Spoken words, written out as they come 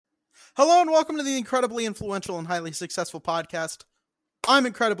Hello and welcome to the incredibly influential and highly successful podcast. I'm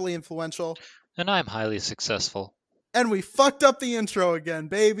incredibly influential, And I'm highly successful. and we fucked up the intro again,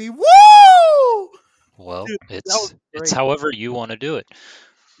 baby. Woo! Well, Dude, that was it's great. however you want to do it.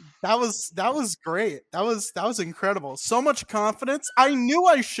 That was great. That was incredible. So much confidence. I knew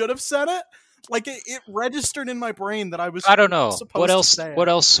I should have said it. Like it registered in my brain that I was I don't know. What supposed to else say what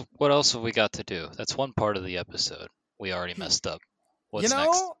it. else what else have we got to do? That's one part of the episode. We already messed up. You What's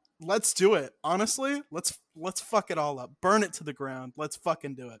next? know, let's do it. Honestly, let's fuck it all up. Burn it to the ground. Let's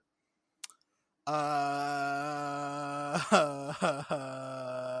fucking do it.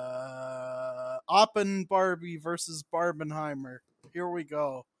 Oppenbarbie versus Barbenheimer. Here we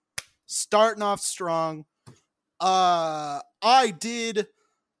go. Starting off strong. I did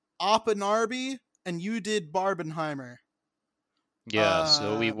Oppenarbie and you did Barbenheimer. Yeah,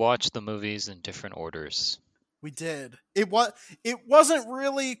 so we watched the movies in different orders. We did. It wasn't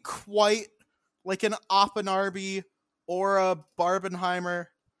really quite like an Oppenarbie or a Barbenheimer.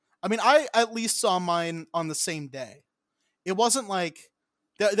 I mean, I at least saw mine on the same day. It wasn't like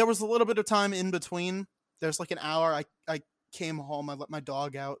there was a little bit of time in between. There's like an hour. I came home. I let my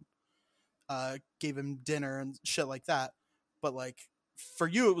dog out. Gave him dinner and shit like that. But like for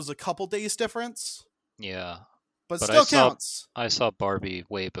you, it was a couple days difference. Yeah. But But still counts. I saw Barbie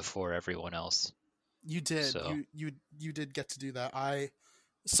way before everyone else. You did. So You did get to do that. I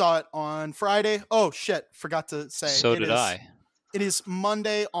saw it on Friday. Oh shit! Forgot to say. so did I. It is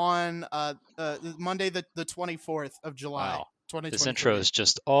Monday on Monday the 24th of July, Wow. This 2023. intro is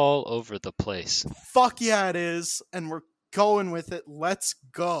just all over the place. Fuck yeah, it is, and we're going with it. Let's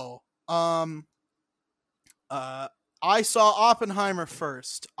go. I saw Oppenheimer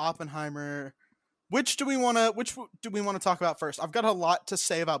first. Oppenheimer. Which do we want to talk about first? I've got a lot to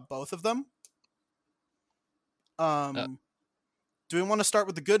say about both of them. Uh, Do we want to start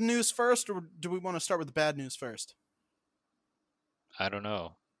with the good news first, or do we want to start with the bad news first? I don't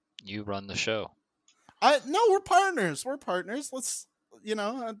know. You run the show. No, we're partners. We're partners. Let's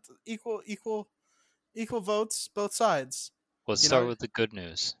equal votes both sides. Let's You start know. with the good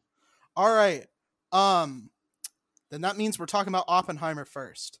news. All right. Then that means we're talking about Oppenheimer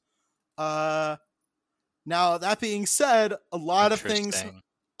first. Now that being said, a lot of things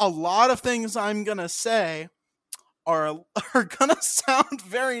I'm gonna say are gonna sound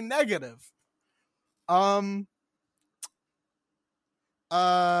very negative.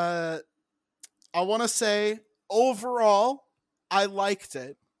 I want to say overall, I liked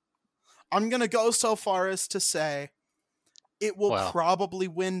it. I'm gonna go so far as to say it will Wow. probably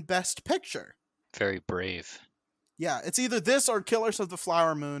win Best Picture. Very brave. Yeah, it's either this or Killers of the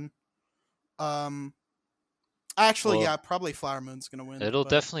Flower Moon. Actually, Well, yeah, probably Flower Moon's gonna win. It'll but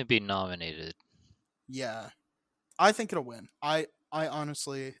definitely be nominated. yeah, I think it'll win. I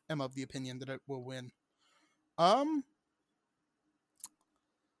honestly am of the opinion that it will win. Now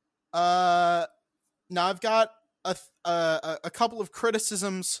I've got a couple of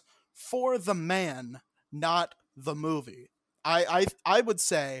criticisms for the man, not the movie. I would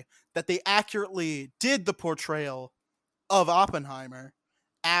say that they accurately did the portrayal of Oppenheimer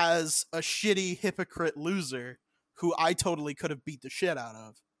as a shitty hypocrite loser who I totally could have beat the shit out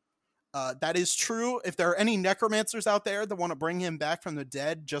of. That is true. If there are any necromancers out there that want to bring him back from the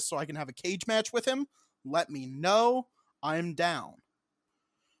dead just so I can have a cage match with him, let me know. I'm down.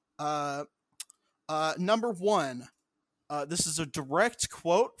 Number one, this is a direct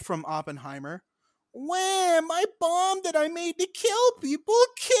quote from Oppenheimer. Wham! My bomb that I made to kill people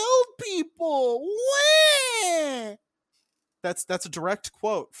killed people. Wham! That's a direct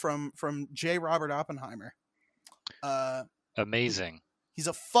quote from J. Robert Oppenheimer. Amazing. He's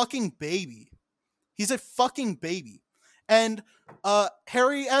a fucking baby. He's a fucking baby. And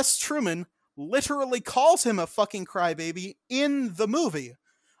Harry S. Truman literally calls him a fucking crybaby in the movie.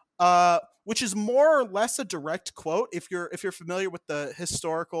 Which is more or less a direct quote if you're familiar with the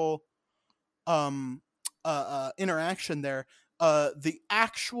historical interaction there. The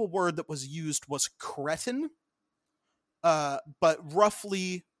actual word that was used was cretin. But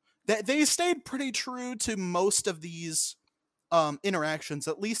roughly they stayed pretty true to most of these interactions,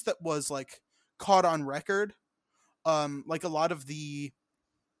 at least that was like caught on record. Like a lot of the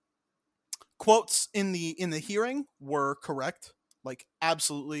quotes in the hearing were correct, like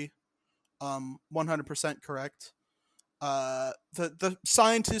absolutely 100% correct. The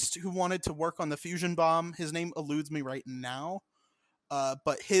scientist who wanted to work on the fusion bomb, his name eludes me right now,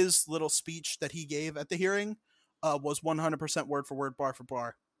 but his little speech that he gave at the hearing was 100% word for word, bar for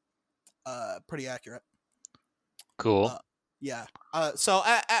bar. Pretty accurate. Cool. Yeah. So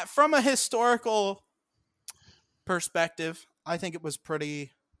from a historical perspective, I think it was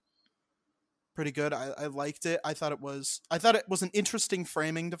pretty pretty good. I liked it. I thought it was an interesting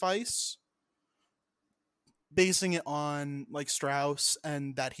framing device, basing it on like Strauss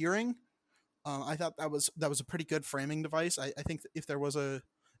and that hearing. I thought that was a pretty good framing device. I think if there was a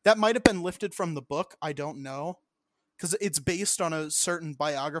that might have been lifted from the book. I don't know, because it's based on a certain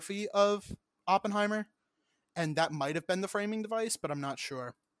biography of Oppenheimer, and that might have been the framing device, but I'm not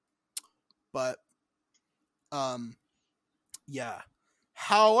sure. But um, yeah.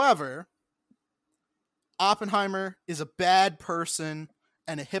 However, Oppenheimer is a bad person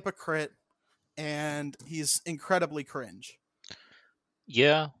and a hypocrite, and he's incredibly cringe.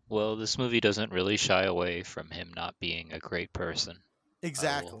 Yeah, well, this movie doesn't really shy away from him not being a great person. I will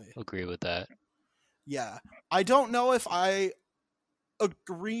Exactly. agree with that. Yeah. I don't know if I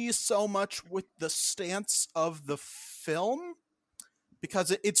agree so much with the stance of the film,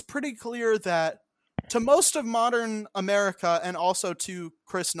 because it's pretty clear that to most of modern America and also to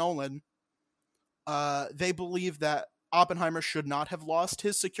Chris Nolan, they believe that Oppenheimer should not have lost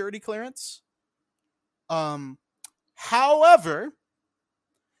his security clearance. Um, However,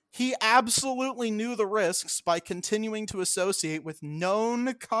 he absolutely knew the risks by continuing to associate with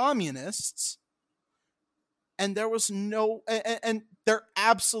known communists, and there was no, and there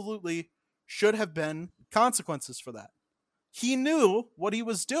absolutely should have been consequences for that. He knew what he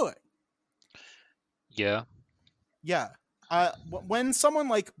was doing. Yeah, Yeah. When someone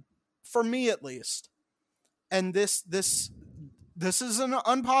like, for me at least, and this is an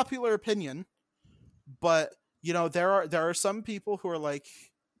unpopular opinion, but there are some people who are like,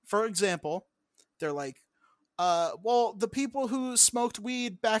 for example, they're like, well, the people who smoked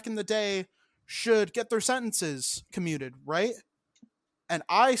weed back in the day should get their sentences commuted, right? And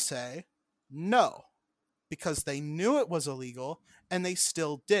I say no, because they knew it was illegal and they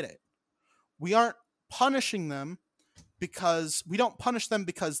still did it. We aren't punishing them because we don't punish them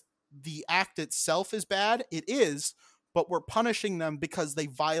because the act itself is bad. It is, but we're punishing them because they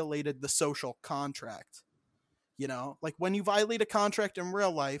violated the social contract. Like when you violate a contract in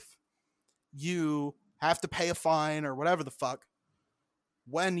real life, you have to pay a fine or whatever the fuck.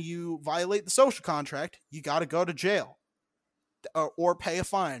 When you violate the social contract, you got to go to jail or pay a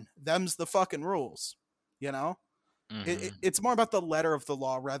fine. Them's the fucking rules. You know, hmm it's more about the letter of the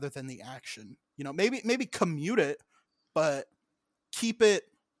law rather than the action. Maybe commute it, but keep it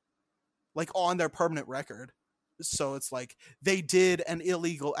like on their permanent record. So it's like they did an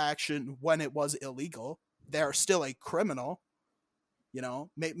illegal action when it was illegal. They're still a criminal.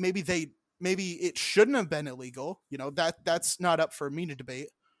 Maybe it shouldn't have been illegal. That's not up for me to debate.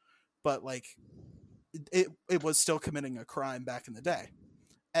 But like it was still committing a crime back in the day.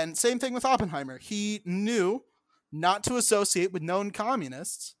 And same thing with Oppenheimer. He knew not to associate with known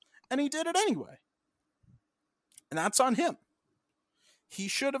communists, and he did it anyway. And that's on him. He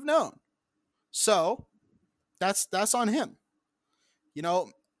should have known. So that's on him. You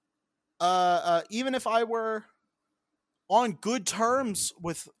know, even if I were on good terms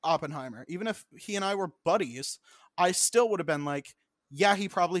with Oppenheimer, even if he and I were buddies, I still would have been like, yeah, he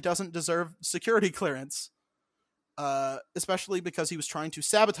probably doesn't deserve security clearance. Especially because he was trying to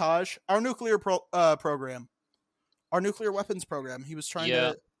sabotage our nuclear program, our nuclear weapons program. He was trying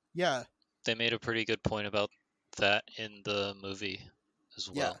Yeah, to, yeah, they made a pretty good point about that in the movie as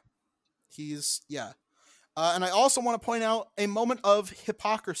yeah, well. yeah. And I also want to point out a moment of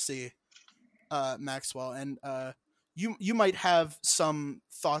hypocrisy, Maxwell, and you might have some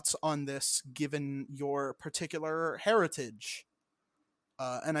thoughts on this given your particular heritage,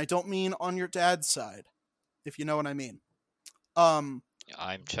 and I don't mean on your dad's side, if you know what I mean. Um,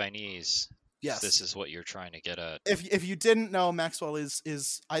 I'm Chinese, if this yes. is what you're trying to get at. If you didn't know, Maxwell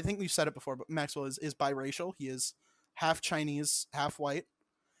is I think we've said it before, but Maxwell is biracial. He is half Chinese, half white.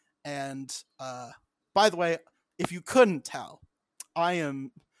 And by the way, if you couldn't tell, I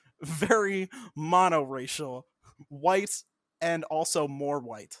am very monoracial, white, and also more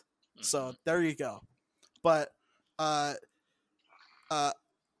white. hmm So there you go. But uh, uh,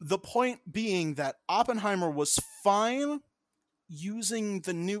 the point being that Oppenheimer was fine using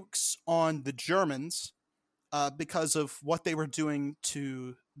the nukes on the Germans, because of what they were doing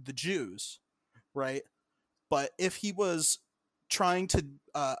to the Jews, right? But trying to,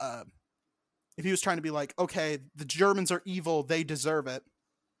 uh, uh, if he was trying to be like, okay, the Germans are evil, they deserve it,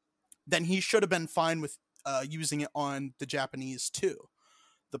 then he should have been fine with using it on the Japanese too.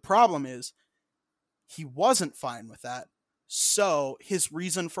 The problem is he wasn't fine with that. So his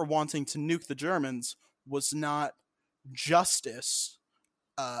reason for wanting to nuke the Germans was not justice,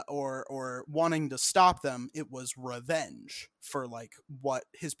 or wanting to stop them. It was revenge for like what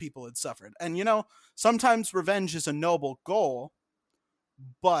his people had suffered. And sometimes revenge is a noble goal,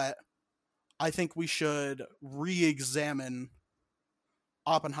 but I think we should re-examine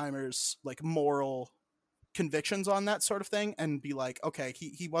Oppenheimer's like moral convictions on that sort of thing and be like, okay,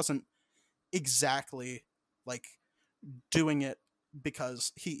 he wasn't exactly like doing it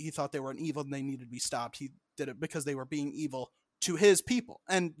because he thought they were an evil and they needed to be stopped. He did it because they were being evil to his people,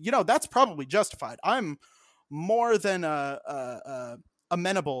 and that's probably justified. I'm more than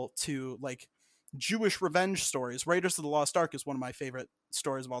amenable to like Jewish revenge stories. Raiders of the Lost Ark is one of my favorite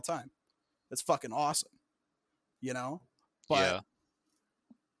stories of all time. It's fucking awesome, you know. But Yeah.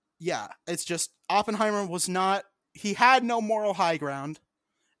 yeah, it's just Oppenheimer was not. He had no moral high ground,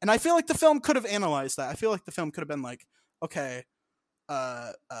 and I feel like the film could have analyzed that. I feel like the film could have been like, okay,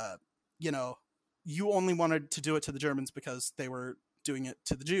 uh, uh, you know, you only wanted to do it to the Germans because they were doing it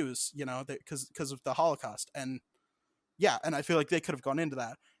to the Jews, because of the Holocaust, and yeah, and I feel like they could have gone into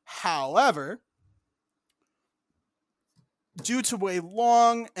that. However, due to a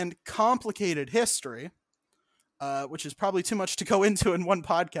long and complicated history, which is probably too much to go into in one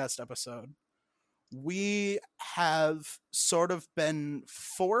podcast episode, we have sort of been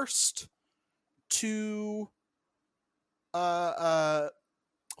forced to uh, uh,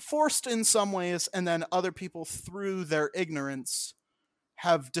 forced in some ways, and then other people, through their ignorance,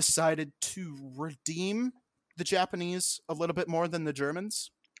 have decided to redeem the Japanese a little bit more than the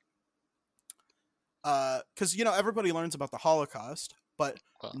Germans. Because everybody learns about the Holocaust, but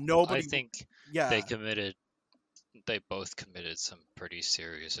Well, I nobody, think they yeah, committed they both committed some pretty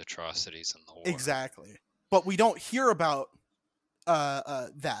serious atrocities in the war. exactly. But we don't hear about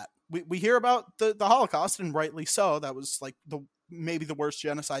that. We hear about the Holocaust, and rightly so. That was like maybe the worst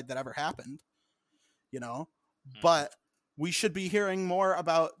genocide that ever happened. You know, Hmm. but we should be hearing more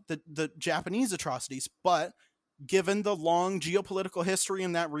about the Japanese atrocities. But given the long geopolitical history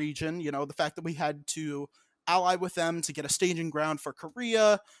in that region, the fact that we had to ally with them to get a staging ground for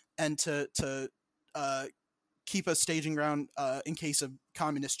Korea and to uh, keep a staging ground in case of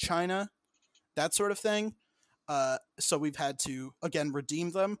communist China, that sort of thing. So we've had to again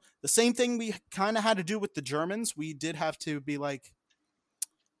redeem them. The same thing we kind of had to do with the Germans. We did have to be like,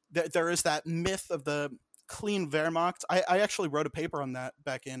 there is that myth of the clean Wehrmacht. I actually wrote a paper on that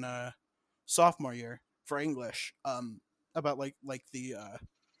back in sophomore year for English, about like the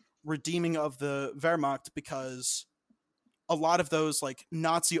redeeming of the Wehrmacht, because a lot of those like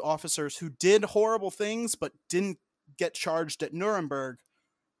Nazi officers who did horrible things but didn't get charged at Nuremberg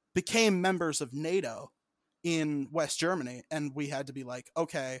became members of NATO in West Germany, and we had to be like,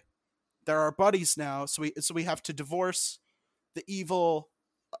 okay, they're our buddies now, so we have to divorce the evil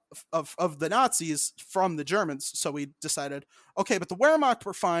of the Nazis from the Germans. So we decided, okay, but the Wehrmacht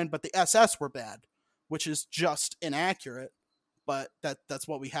were fine, but the SS were bad, which is just inaccurate. But that's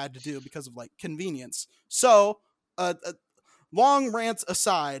what we had to do because of like convenience. So, long rants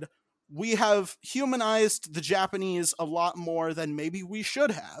aside, we have humanized the Japanese a lot more than maybe we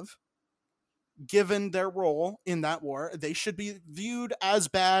should have, given their role in that war. They should be viewed as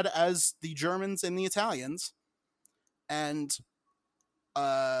bad as the Germans and the Italians. And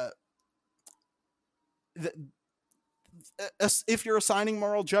uh, th- if you're assigning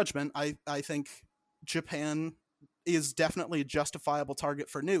moral judgment, I think Japan is definitely a justifiable target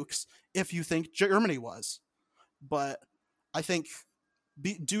for nukes if you think Germany was. But I think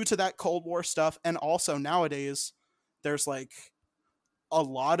due to that Cold War stuff, and also nowadays, there's like a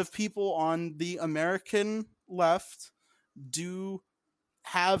lot of people on the American left do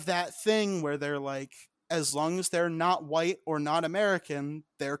have that thing where they're like, as long as they're not white or not American,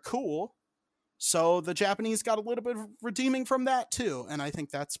 they're cool. So the Japanese got a little bit of redeeming from that too, and I think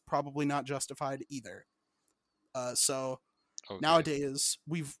that's probably not justified either. So Okay. nowadays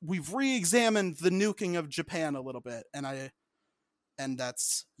we've re-examined the nuking of Japan a little bit, and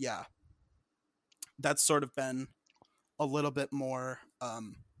that's, yeah, that's sort of been a little bit more.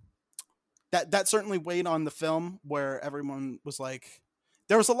 That certainly weighed on the film, where everyone was like,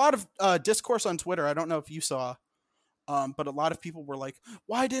 there was a lot of discourse on Twitter. I don't know if you saw, but a lot of people were like,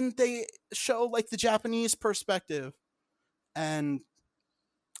 why didn't they show like the Japanese perspective? And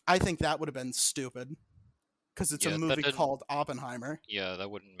I think that would have been stupid because it's a Yeah, that movie didn't. called Oppenheimer. Yeah,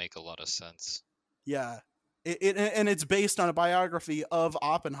 that wouldn't make a lot of sense. Yeah. And it's based on a biography of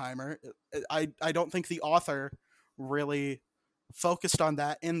Oppenheimer. I don't think the author really focused on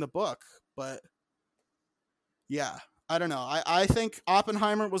that in the book, but yeah, I don't know. I think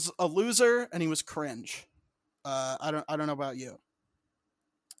Oppenheimer was a loser and he was cringe. I don't know about you.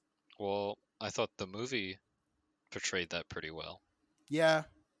 Well, I thought the movie portrayed that pretty well. Yeah.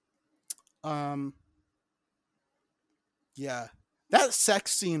 Um. Yeah. That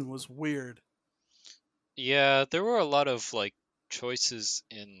sex scene was weird. Yeah, there were a lot of like choices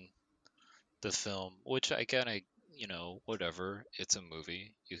in the film, which I kind of, whatever. It's a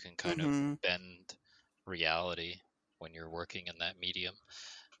movie. You can kind of Mm-hmm. bend reality when you're working in that medium.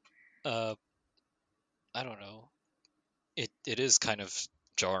 Uh, I don't know. It is kind of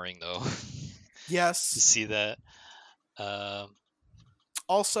jarring though to Yes. see that. Um,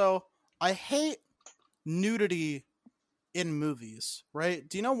 Also, I hate nudity in movies, right?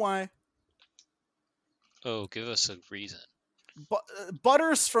 Do you know why? oh, give us a reason.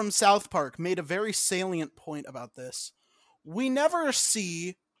 Butters from South Park made a very salient point about this. We never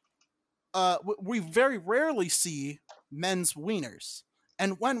see, we very rarely see men's wieners,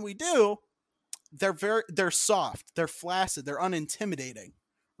 and when we do, they're soft, they're flaccid, they're unintimidating,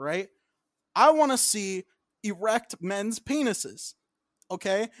 right? I want to see erect men's penises.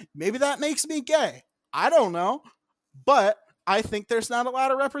 Okay, maybe that makes me gay. I don't know, but I think there's not a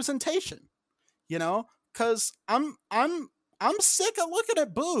lot of representation. You know, because I'm sick of looking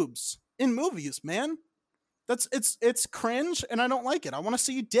at boobs in movies, man. It's cringe, and I don't like it. I want to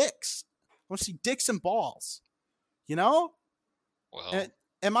see dicks. I want to see dicks and balls. You know, Well, and,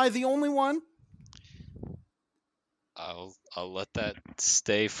 am I the only one? I'll let that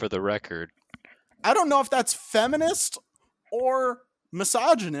stay for the record. I don't know if that's feminist or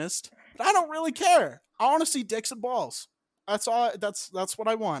misogynist, but I don't really care. I want to see dicks and balls. That's all. That's what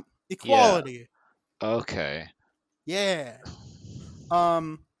I want. Yeah. Equality. Okay. Yeah.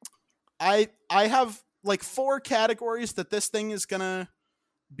 Um. I have like four categories that this thing is gonna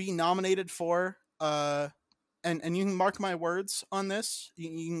be nominated for. And you can mark my words on this. You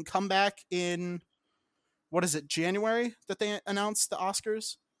can come back in, what is it, January that they announced the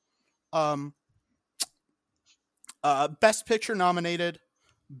Oscars. Um. Best Picture nominated,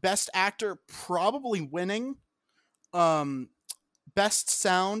 Best Actor probably winning. Um. Best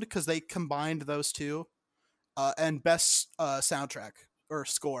Sound because they combined those two. And Best Soundtrack or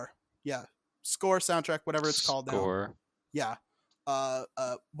Score. Yeah, score, soundtrack, whatever it's called now. Score. Yeah.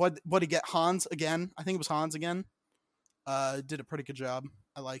 What did he get? Hans again. I think it was Hans again. Did a pretty good job.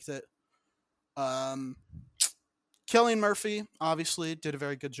 I liked it. Um, Killian Murphy obviously did a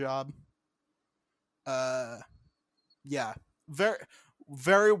very good job. Uh, yeah, very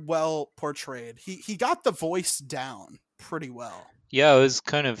very well portrayed. He got the voice down pretty well. Yeah, I was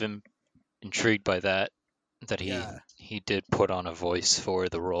kind of intrigued by that Yeah. he did put on a voice for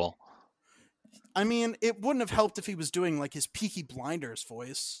the role. I mean, it wouldn't have helped if he was doing like his Peaky Blinders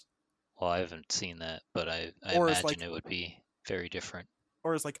voice Well, I haven't seen that, but I or his imagine like it would be very different.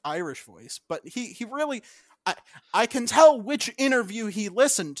 Irish voice, but he really, I I can tell which interview he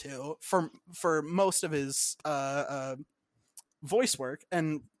listened to for most of his voice work,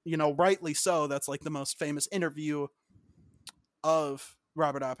 and rightly so. That's like the most famous interview of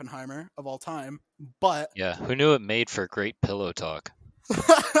Robert Oppenheimer of all time. But Yeah, who knew it made for great pillow talk?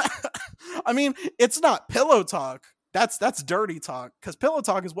 I mean, it's not pillow talk. That's dirty talk because pillow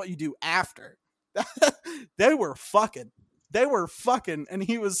talk is what you do after. they were fucking. They were fucking, and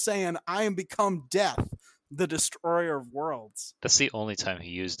he was saying, "I am become death, the destroyer of worlds." That's the only time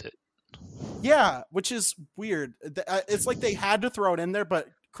he used it. Yeah, which is weird. It's like they had to throw it in there, but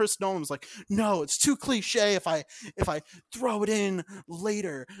Chris Nolan was like, "No, it's too cliche if I throw it in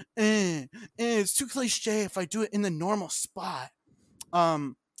later. It's too cliche if I do it in the normal spot."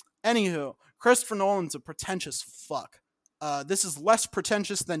 Um, Anywho, Christopher Nolan's a pretentious fuck. This is less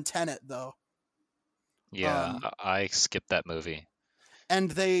pretentious than Tenet, though. Yeah, Um, I skipped that movie.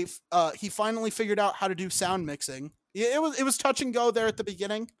 and he finally figured out how to do sound mixing. It was touch and go there at the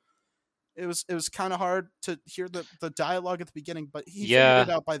beginning. It was kind of hard to hear the dialogue at the beginning, but he figured it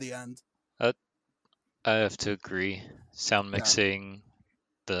Yeah, out by the end. uh, I have to agree. Sound Yeah, mixing,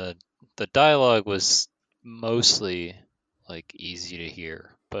 the the dialogue was mostly like easy to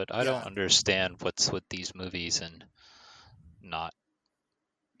hear, but I don't yeah, understand what's with these movies and not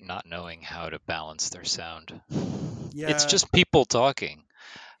not knowing how to balance their sound. It's yeah, just people talking.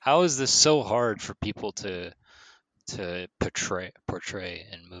 How is this so hard for people to portray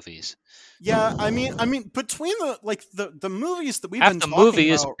in movies? yeah. I mean, between the movies that we've Half been the talking movie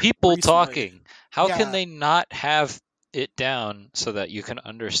is about people recently, talking. How can yeah, they not have it down so that you can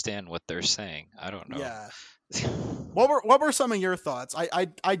understand what they're saying? I don't know. yeah. What were some of your thoughts?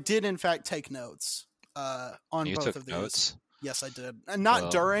 I did in fact take notes on You both took of these. notes? Yes, I did, and not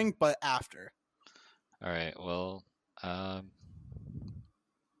Well, during, but after. all right. Well, um,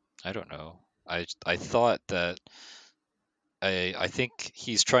 I don't know. I thought that I think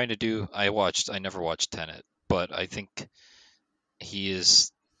he's trying to do. I never watched Tenet, but I think he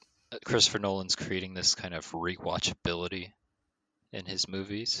is Christopher Nolan's creating this kind of rewatchability in his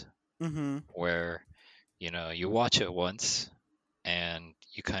movies Mm-hmm. where you watch it once and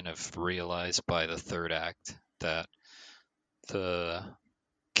you kind of realize by the third act that the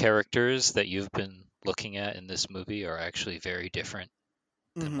characters that you've been looking at in this movie are actually very different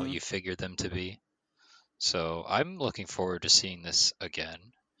than what Mm-hmm. you figured them to be. So I'm looking forward to seeing this again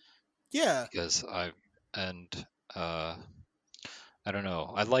Yeah. because and uh, I don't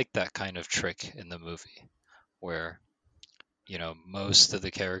know. I like that kind of trick in the movie where, most of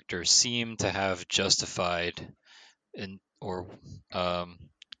the characters seem to have justified or um,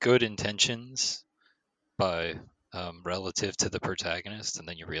 good intentions by relative to the protagonist, and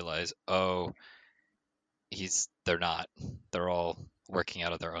then you realize, oh, they're not. They're all working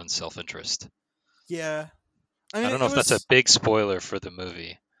out of their own self-interest. Yeah. I I mean, don't know it if that's a was, big spoiler for the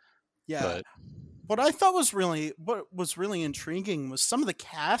movie, yeah. but What was really intriguing was some of the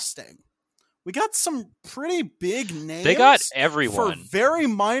casting. We got some pretty big they got names for everyone. very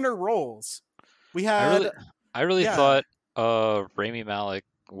minor roles. We I had, really, I really yeah, thought Rami Malek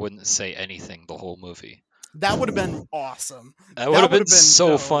wouldn't say anything the whole movie. that would have been awesome. That would That have would been have been so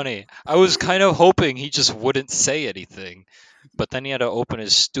dope. funny. I was kind of hoping he just wouldn't say anything, but then he had to open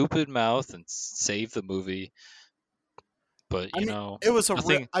his stupid mouth and save the movie. But I mean, it was a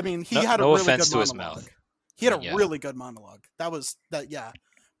nothing. I mean, he No, had a no really good offense to his mouth. monologue. He I had a mean, yeah, really good monologue. That was that, yeah.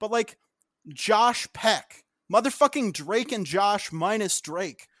 But like Josh Peck, motherfucking Drake and Josh minus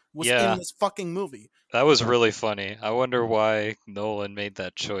Drake was in yeah, this fucking movie. that was really funny. I wonder why Nolan made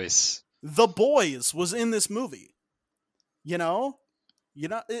that choice. The Boys was in this movie. You know,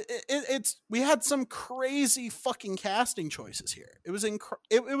 it's we had some crazy fucking casting choices here. It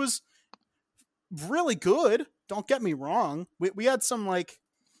was really good. Don't get me wrong. We had some like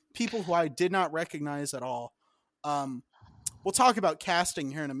people who I did not recognize at all. Um, we'll talk about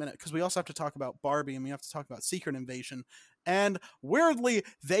casting here in a minute because we also have to talk about Barbie and we have to talk about Secret Invasion. And weirdly,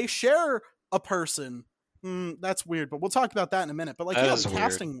 they share a person. That's weird, but we'll talk about that in a minute. But like, That yeah, the is weird.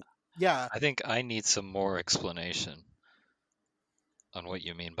 casting. Yeah, I think I need some more explanation on what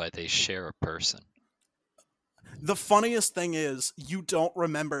you mean by they share a person. the funniest thing is you don't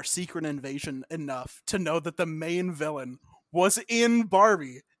remember Secret Invasion enough to know that the main villain was in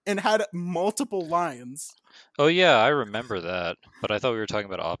Barbie and had multiple lines. Oh yeah, I remember that, but I thought we were talking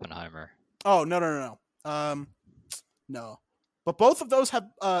about Oppenheimer. Oh, no. No. But both of those have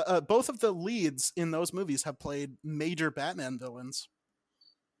both of the leads in those movies have played major Batman villains.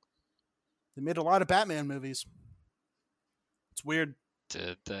 They made a lot of Batman movies. It's weird.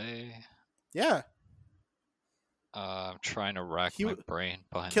 Did they? Yeah. I'm trying to rack He my brain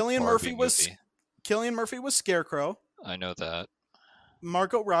behind the Killian Barbie Murphy was movie. Killian Murphy was Scarecrow. I know that,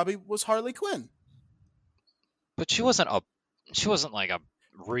 Margot Robbie was Harley Quinn. but she wasn't like a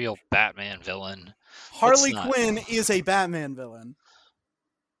real Batman villain. Let's Harley not. Quinn is a Batman villain.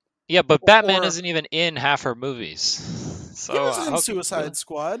 Yeah, but Batman Or isn't even in half her movies. he So was in how can Suicide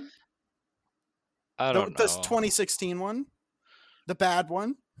Squad. I don't The know. 2016 one. The bad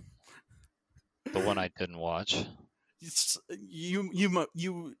one. The one I didn't watch.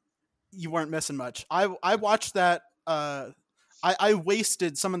 You weren't missing much. I watched that. I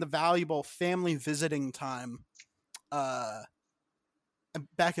wasted some of the valuable family visiting time.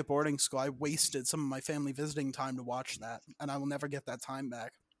 Back at boarding school, I wasted some of my family visiting time to watch that, and I will never get that time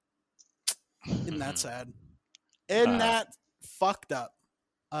back. Isn't that sad? Isn't Uh, that fucked up?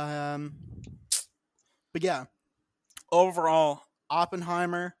 But yeah, overall,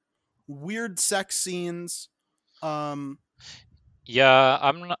 Oppenheimer, weird sex scenes. yeah,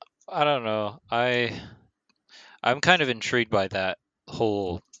 I'm not. I don't know. I'm kind of intrigued by that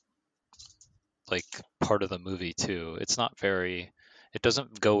whole like part of the movie too. It's not very. It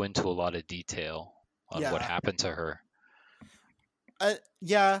doesn't go into a lot of detail on what Yeah, happened to her,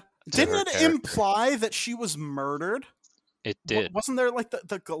 yeah. to Didn't her it character. imply that she was murdered? It did. Wasn't there like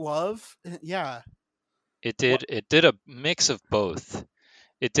the glove? Yeah. It What? did. It did a mix of both.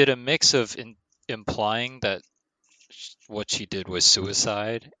 It did a mix of implying that what she did was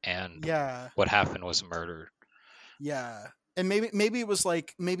suicide and Yeah. what happened was murder. Yeah. And maybe it was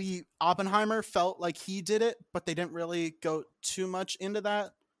like maybe Oppenheimer felt like he did it, but they didn't really go too much into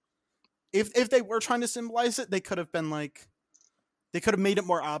that. If they were trying to symbolize it, they could have been like they could have made it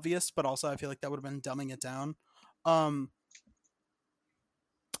more obvious, but also I feel like that would have been dumbing it down. Um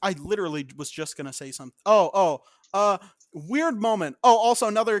I literally was just gonna say something. Weird moment. Oh, also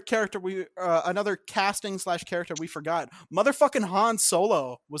another casting slash character we forgot. Motherfucking Han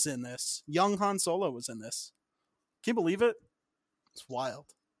Solo was in this. Young Han Solo was in this. Can you believe it? It's wild.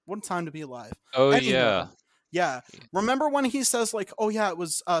 What a time to be alive. Oh Anyhow, yeah. yeah. Remember when he says like, "Oh yeah, it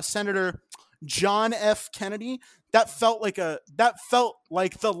was Senator John F. Kennedy." That felt like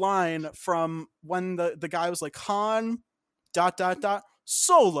the line from when the guy was like Han dot dot dot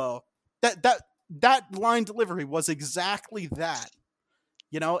Solo. That line delivery was exactly that.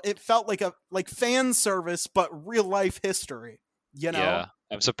 It felt like fan service, but real life history. You know, Yeah,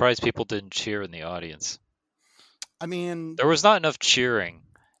 I'm surprised people didn't cheer in the audience. I mean, There was not enough cheering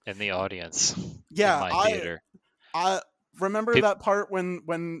in the audience in yeah, my I theater. I remember Peop that part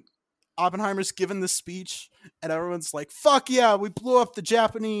when Oppenheimer's given the speech and everyone's like, "Fuck yeah, we blew up the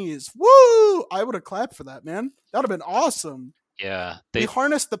Japanese! Woo!" I would have clapped for that, man. That would have been awesome. Yeah, We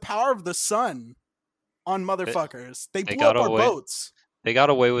harnessed the power of the sun on they motherfuckers. They they blew got up our away boats. they got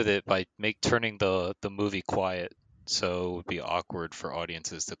away with it by turning the movie quiet, so it would be awkward for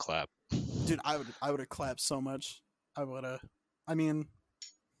audiences to clap. Dude, I would have clapped so much. I would have. I mean,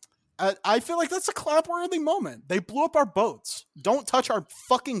 I feel like that's a clap-worthy moment. They blew up our boats. Don't touch our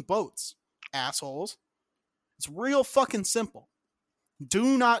fucking boats, assholes. It's real fucking simple.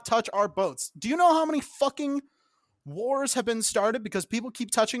 Do not touch our boats. Do you know how many fucking wars have been started because people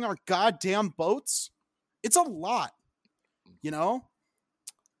keep touching our goddamn boats? It's a lot, you know?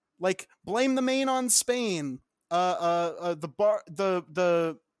 Like blame the main on Spain.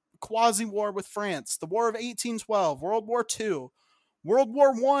 The quasi war with France, the War of 1812, World War II, World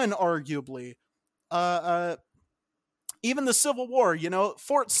War One, arguably. Uh, uh, Even the Civil War.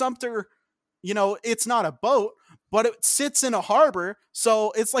 Fort Sumter. It's not a boat, but it sits in a harbor,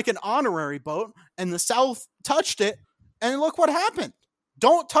 so it's like an honorary boat. And the South touched it, and look what happened.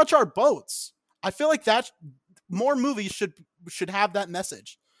 Don't touch our boats. I feel like that more movies should have that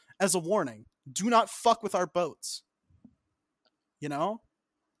message as a warning. Do not fuck with our boats. You know,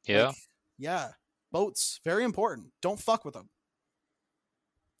 like Yeah, yeah, boats very important. Don't fuck with them.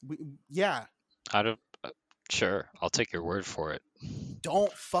 Yeah, I don't. Sure, I'll take your word for it.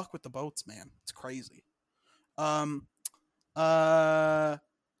 don't fuck with the boats, man. It's crazy. Um, uh,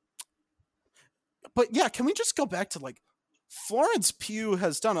 but yeah, can we just go back to like Florence Pugh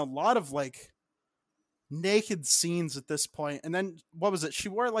has done a lot of like naked scenes at this point, and then what was it? She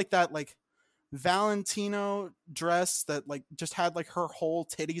wore like that like Valentino dress that like just had like her whole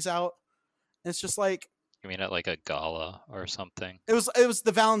titties out. And it's just like You mean at like a gala or something? it was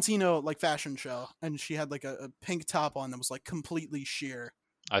the Valentino like fashion show, and she had like a pink top on that was like completely sheer.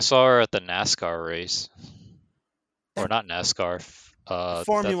 I saw her at the NASCAR race, or That not NASCAR. That's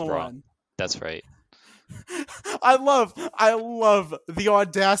Formula wrong. One. That's right. I love the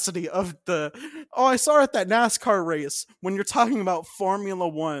audacity of the I saw her at that NASCAR race when you're talking about Formula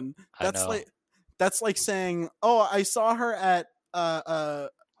One. I That's know. like that's like saying, "Oh, I saw her at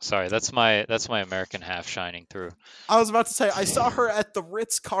Sorry, that's my American half shining through. I was about to say I saw her at the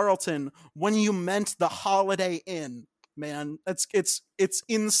Ritz Carlton when you meant the Holiday Inn." Man, it's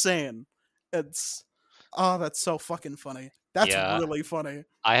insane. It's that's so fucking funny. That's Yeah, really funny.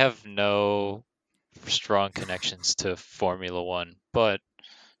 I have no strong connections to Formula One, but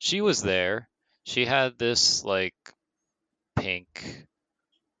she was there. She had this like pink,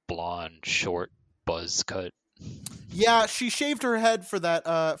 blonde, short buzz cut. Yeah, she shaved her head for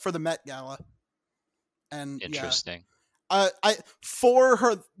the Met Gala. And yeah, Interesting. I for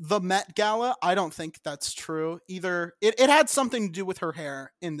her the Met Gala, I don't think that's true either. It had something to do with her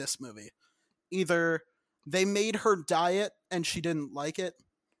hair in this movie. Either they made her dye it and she didn't like it,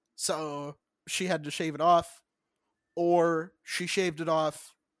 so she had to shave it off, or she shaved it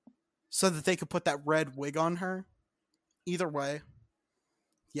off so that they could put that red wig on her. Either way,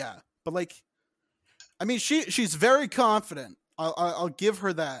 yeah. But like, I mean, she's very confident. I'll give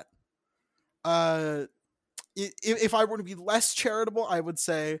her that. Uh, if I were to be less charitable, I would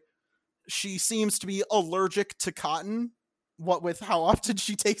say she seems to be allergic to cotton. What with how often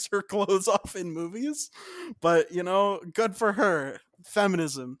she takes her clothes off in movies, but good for her.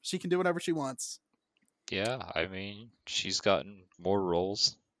 Feminism. She can do whatever she wants. Yeah, I mean, she's gotten more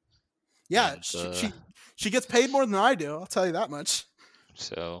roles, Yeah, and she gets paid more than I do. I'll tell you that much.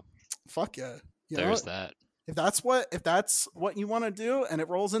 so Fuck yeah. You know there's what? that. If that's what you want to do and it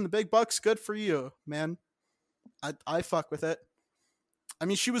rolls in the big bucks, good for you, man. I fuck with it. I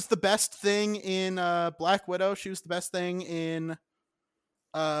mean, she was the best thing in Black Widow. She was the best thing in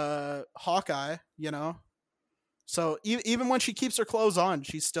Hawkeye. So even when she keeps her clothes on,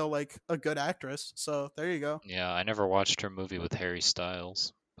 she's still like a good actress. So there you go. Yeah, I never watched her movie with Harry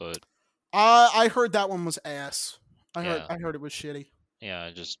Styles, but I heard that one was ass. I heard yeah, I heard it was shitty. yeah,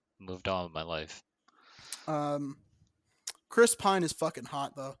 I just moved on with my life. Um, Chris Pine is fucking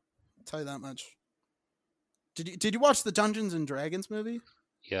hot though. I'll tell you that much. Did you watch the Dungeons and Dragons movie?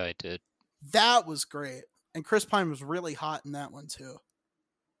 Yeah, I did. That was great, and Chris Pine was really hot in that one too.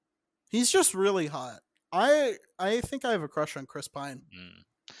 He's just really hot. I think I have a crush on Chris Pine.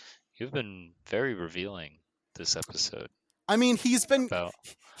 Mm. You've been very revealing this episode. I mean, about.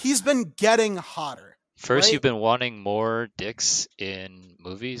 he's been getting hotter, First, right? you've been wanting more dicks in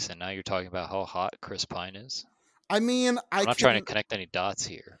movies, and now you're talking about how hot Chris Pine is. I mean, I'm not trying to connect any dots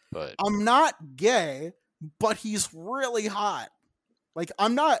here, but I'm not gay, but he's really hot. Like I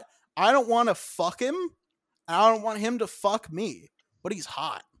don't want to fuck him. I don't want him to fuck me, but he's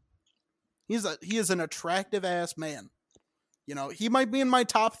hot. He is an attractive ass man. You know, he might be in my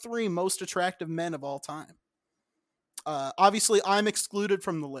top 3 most attractive men of all time. Obviously, I'm excluded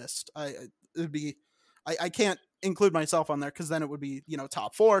from the list. It'd be, I can't include myself on there because then it would be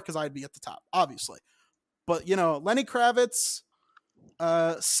top 4 because I'd be at the top, obviously. But Lenny Kravitz,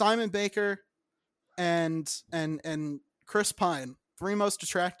 Simon Baker, and Chris Pine, 3 most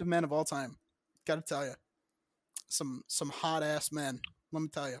attractive men of all time. Got to tell you, some hot ass men. Let me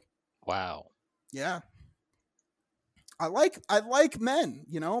tell you. wow. Yeah, I like men.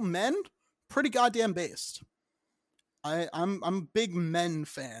 Men, pretty goddamn based. I'm a big men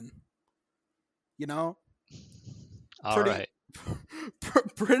fan. You know, All pretty right.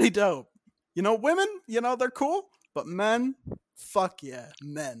 pretty dope. Women, they're cool, but men, fuck yeah,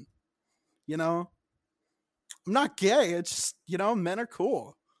 men. I'm not gay. It's just men are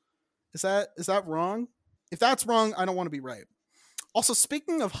cool. Is that wrong? If that's wrong, I don't want to be right. Also,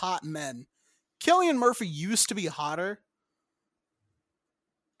 speaking of hot men, Cillian Murphy used to be hotter.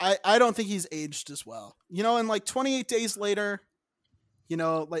 I don't think he's aged as well. And like 28 days later,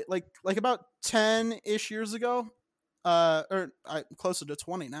 like about 10-ish years ago, or closer to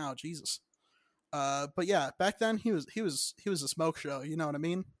 20 now, Jesus. But yeah, back then he was a smoke show, you know what I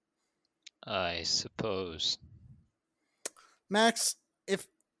mean? I suppose. Max, if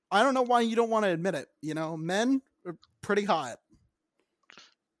I don't know why you don't want to admit it, men are pretty hot.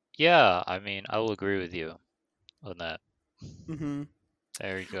 Yeah, I mean, I will agree with you on that. Mhm.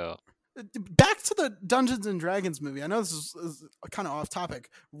 There you go. Back to the Dungeons and Dragons movie. I know this is kind of off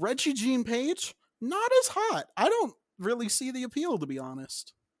topic. Reggie Jean Page, not as hot. I don't really see the appeal, to be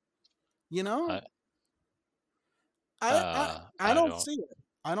honest. You know, I I I don't don't. see it.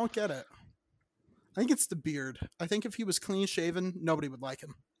 I don't get it. I think it's the beard. I think if he was clean shaven, nobody would like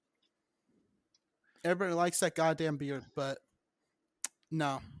him. Everybody likes that goddamn beard, but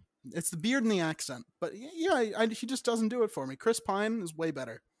no, it's the beard and the accent. But yeah, he just doesn't do it for me. Chris Pine is way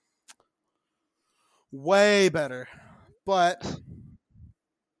better, way better. But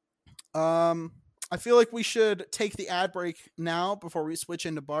Um, I feel like we should take the ad break now before we switch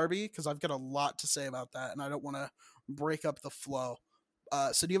into Barbie because I've got a lot to say about that, and I don't want to break up the flow.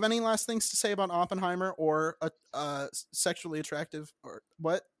 So, do you have any last things to say about Oppenheimer or sexually attractive or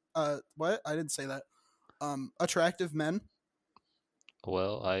what? What? I didn't say that. Attractive men.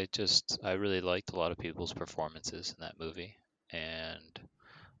 Well, I really liked a lot of people's performances in that movie, and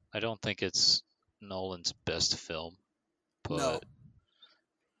I don't think it's Nolan's best film, No, but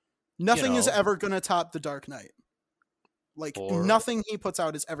you nothing is know, ever gonna top The Dark Knight. Like or nothing he puts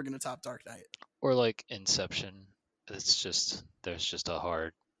out is ever gonna top Dark Knight. or like Inception. It's just there's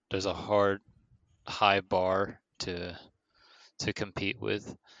a hard high bar to compete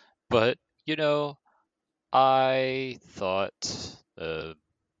with. But you know, I thought the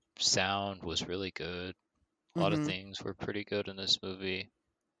sound was really good. A lot of Mm-hmm. things were pretty good in this movie,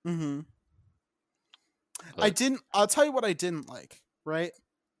 Mm-hmm. but I'll tell you what I didn't like. Right.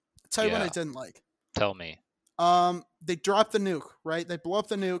 I'll tell you what I yeah, didn't like. tell me. They drop the nuke, right? They blow up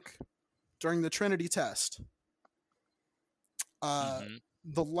the nuke during the Trinity test. Uh, Hmm.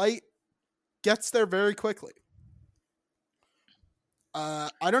 the light gets there very quickly.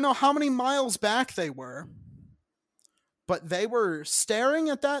 I don't know how many miles back they were, but they were staring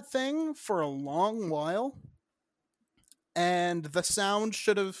at that thing for a long while, and the sound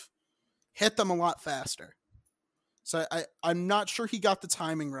should have hit them a lot faster. So I'm not sure he got the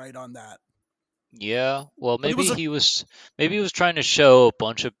timing right on that. Yeah, well, But it was a maybe he was trying to show a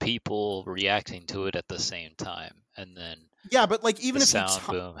bunch of people reacting to it at the same time, and then yeah, but like the sound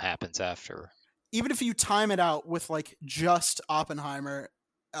boom happens after. even if you time it out with like just Oppenheimer,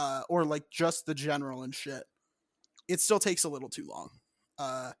 or like just the general and shit, it still takes a little too long.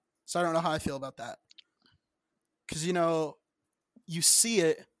 So I don't know how I feel about that because you see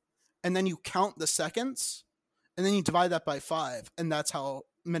it and then you count the seconds and then you divide that by 5 and that's how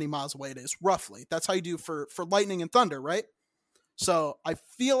many miles away it is roughly. That's how you do for lightning and thunder, right? So I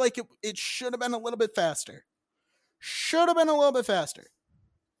feel like it should have been a little bit faster. Should have been a little bit faster.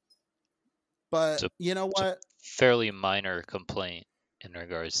 But It's a you know it's a what? fairly minor complaint in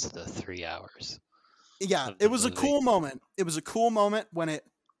regards to the 3 hours Yeah, of it the was a movie. cool moment. It was a cool moment when it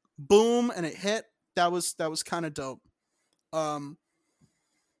boom and it hit. That was kind of dope. Um,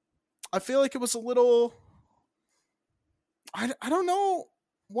 I feel like it was a little. I don't know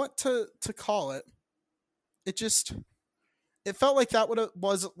what to call it. It just it felt like that would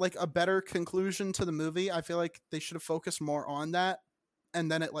was like a better conclusion to the movie. I feel like they should have focused more on that,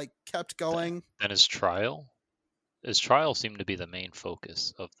 and then it like kept going. Then his trial. His trial seemed to be the main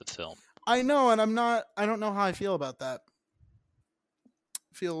focus of the film. I know, and I'm not. I don't know how I feel about that.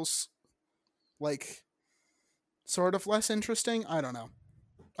 Feels like sort of less interesting. I don't know.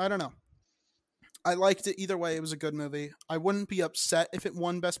 I don't know. I liked it either way. It was a good movie. I wouldn't be upset if it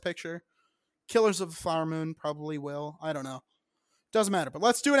won Best Picture. Killers of the Flower Moon probably will. I don't know. Doesn't matter. But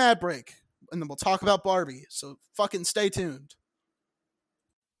let's do an ad break, and then we'll talk about Barbie. So fucking stay tuned.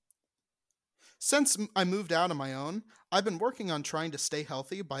 Since I moved out on my own, I've been working on trying to stay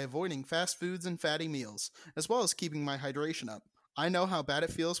healthy by avoiding fast foods and fatty meals, as well as keeping my hydration up. I know how bad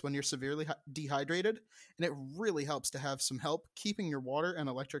it feels when you're severely dehydrated, and it really helps to have some help keeping your water and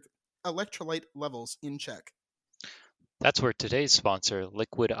electrolyte levels in check. That's where today's sponsor,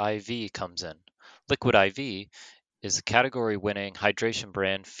 Liquid IV, comes in. Liquid IV is the category winning hydration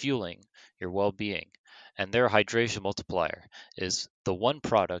brand fueling your well being, and their hydration multiplier is the one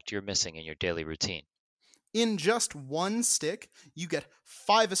product you're missing in your daily routine. In just one stick, you get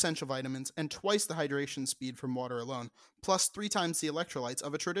 5 essential vitamins and twice the hydration speed from water alone, plus 3 times the electrolytes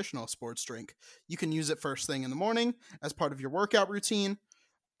of a traditional sports drink. You can use it first thing in the morning, as part of your workout routine,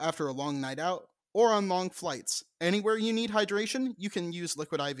 after a long night out, or on long flights. Anywhere you need hydration, you can use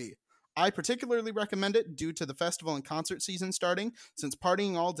Liquid IV. I particularly recommend it due to the festival and concert season starting, since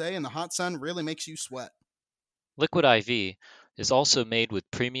partying all day in the hot sun really makes you sweat. Liquid IV is also made with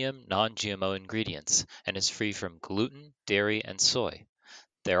premium non GMO ingredients and is free from gluten, dairy, and soy.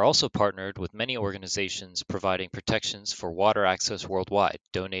 They are also partnered with many organizations providing protections for water access worldwide,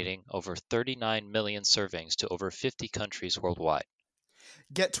 donating over 39 million servings to over 50 countries worldwide.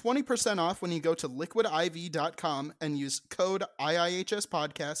 Get 20% off when you go to liquidiv.com and use code IIHS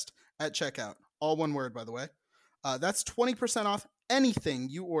podcast at checkout. All one word, by the way. That's 20% off anything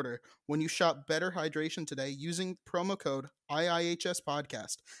you order when you shop Better Hydration today using promo code IIHS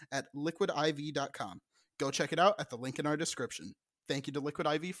podcast at liquidiv.com. Go check it out at the link in our description. Thank you to Liquid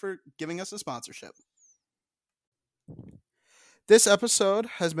IV for giving us a sponsorship. This episode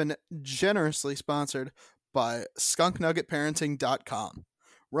has been generously sponsored by skunknuggetparenting.com,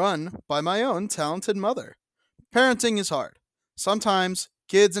 run by my own talented mother. Parenting is hard. Sometimes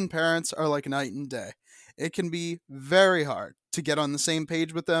kids and parents are like night and day. It can be very hard to get on the same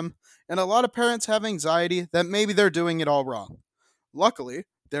page with them, and a lot of parents have anxiety that maybe they're doing it all wrong. Luckily,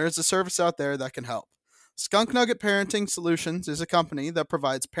 there is a service out there that can help. Skunk Nugget Parenting Solutions is a company that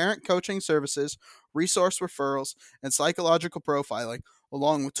provides parent coaching services, resource referrals, and psychological profiling,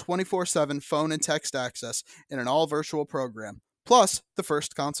 along with 24/7 phone and text access in an all virtual program. Plus, the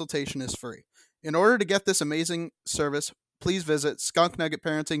first consultation is free. In order to get this amazing service, please visit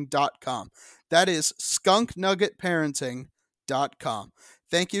skunknuggetparenting.com. That is skunknuggetparenting.com.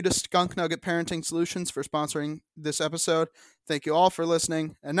 Thank you to Skunk Nugget Parenting Solutions for sponsoring this episode. Thank you all for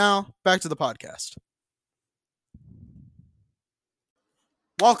listening. And now, back to the podcast.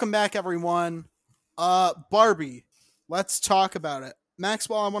 Welcome back, everyone. Barbie, let's talk about it.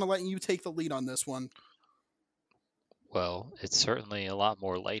 Maxwell, I want to let you take the lead on this one. Well, it's certainly a lot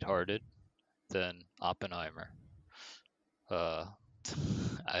more lighthearted than Oppenheimer. Uh,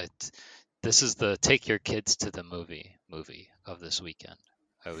 I, this is the take your kids to the movie of this weekend,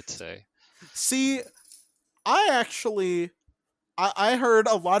 I would say. See, I heard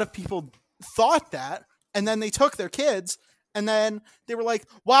a lot of people thought that, and then they took their kids, and then they were like,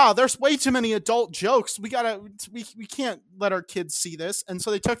 "Wow, there's way too many adult jokes. We can't let our kids see this." And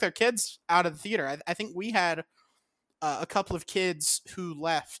so they took their kids out of the theater. I think we had a couple of kids who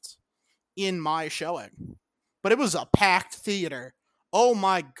left in my showing, but it was a packed theater. Oh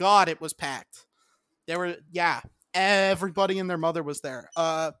my god, it was packed. Everybody and their mother was there.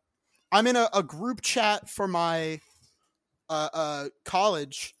 I'm in a group chat for my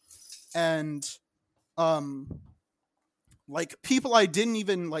college, and like people I didn't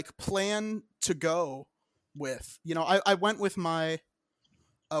even like plan to go with. You know, I went with my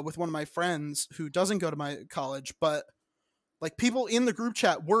with one of my friends who doesn't go to my college, but like people in the group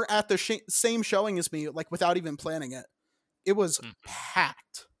chat were at the same showing as me, like without even planning it. It was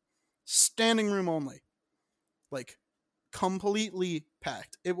packed, standing room only, like completely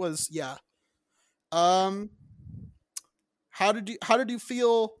packed. It was Um, how did you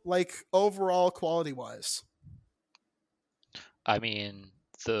feel like overall quality wise? I mean,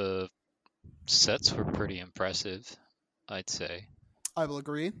 the sets were pretty impressive, I'd say. I will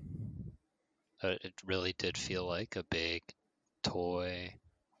agree. It really did feel like a big toy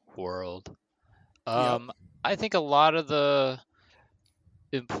world. Yep. I think a lot of the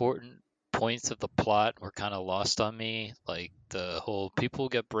important points of the plot were kind of lost on me. Like the whole people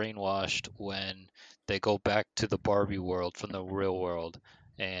get brainwashed when they go back to the Barbie world from the real world,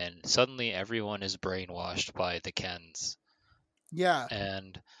 and suddenly everyone is brainwashed by the Kens. Yeah.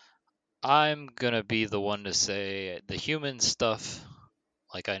 And I'm gonna be the one to say the human stuff.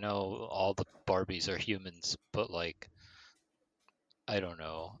 Like I know all the Barbies are humans, but like I don't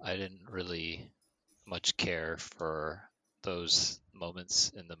know. I didn't really much care for those moments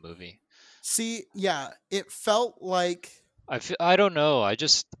in the movie. See, yeah, it felt like I don't know.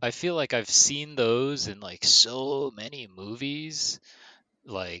 I feel like I've seen those in like so many movies.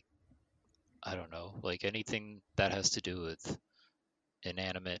 Like I don't know, like anything that has to do with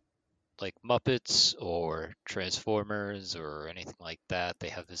inanimate, like Muppets or Transformers or anything like that. They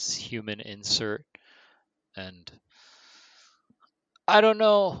have this human insert, and I don't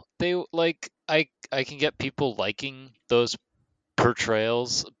know. They like I can get people liking those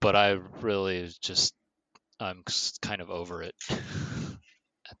portrayals, but I really just kind of over it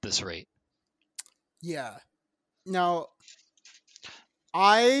at this rate. yeah. Now,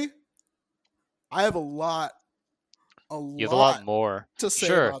 I I have a You have a lot lot more. to say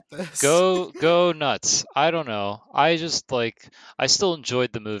Sure. about this. Go nuts. I don't know. I just like I still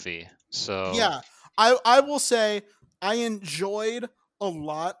enjoyed the movie. So, Yeah, I will say I enjoyed a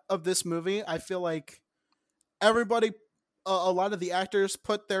lot of this movie. I feel like everybody, a lot of the actors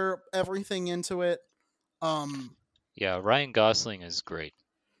put their everything into it. Um, yeah, Ryan Gosling is great.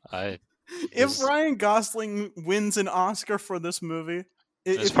 I if his Ryan Gosling wins an Oscar for this movie,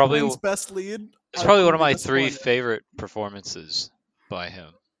 it's if he probably wins Best Lead, it's I probably one wouldn't of be my three disappointed. favorite performances by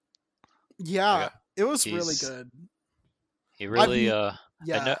him. Like Yeah, it was really he's good. he I've really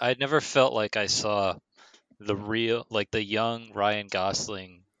yeah, I never felt like I saw the real like the young Ryan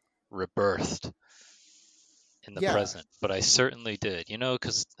Gosling rebirthed in the yeah, present, but I certainly did. You know,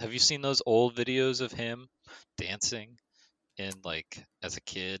 because have you seen those old videos of him dancing in like as a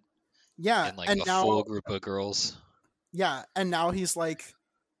kid yeah, in like and a now full group of girls? yeah, and now he's like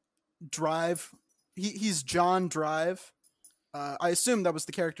Drive. He's John Drive. I assume that was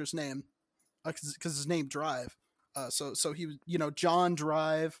the character's name because his name Drive. So he was John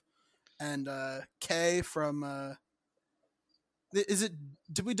Drive and K from is it?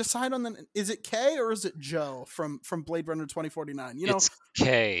 Did we decide on the? Is it K or is it Joe from Blade Runner 2049? It's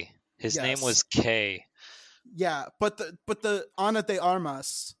K. His name Yes, was K. yeah, but the Ana de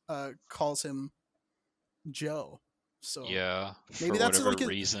Armas calls him Joe. So Yeah, maybe for that's whatever like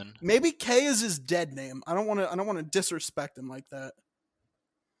reason. maybe K is his dead name. I don't want to disrespect him like that.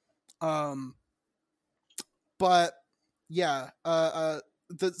 Um, but yeah,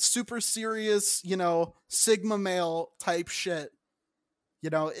 the super serious, Sigma male type shit.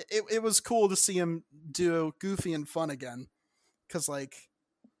 It was cool to see him do goofy and fun again. Cause like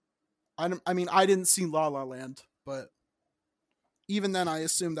I mean I didn't see La La Land, but even then I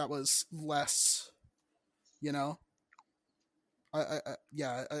assume that was less. You know,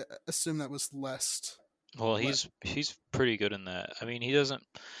 yeah, I assume that was less. Well, Le- he's pretty good in that. I mean, he doesn't.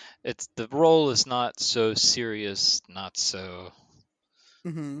 It's the role is not so serious, not so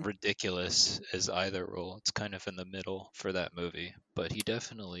mm-hmm. ridiculous as either role. It's kind of in the middle for that movie, but he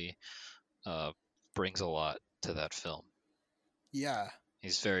definitely uh, brings a lot to that film. Yeah,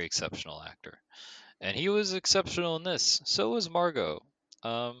 He's a very exceptional actor, and he was exceptional in this. So was Margot.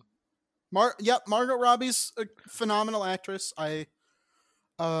 Um, Yep, Margot Robbie's a phenomenal actress.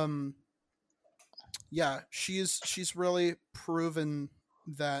 Um yeah, she's really proven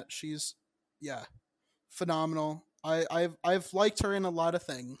that she's yeah, phenomenal. I've liked her in a lot of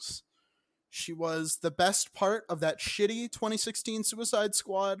things. She was the best part of that shitty 2016 Suicide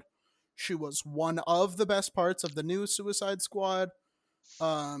Squad. She was one of the best parts of the new Suicide Squad.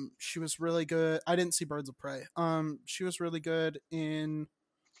 She was really good. I didn't see Birds of Prey. She was really good in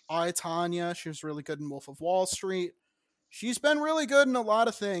I Tanya. She was really good in Wolf of Wall Street. She's been really good in a lot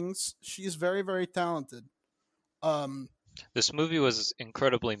of things. She's very, very talented. Um, this movie was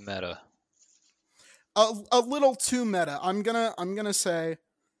incredibly meta. a little too meta. I'm gonna say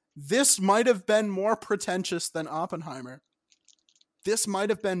this might have been more pretentious than Oppenheimer. This might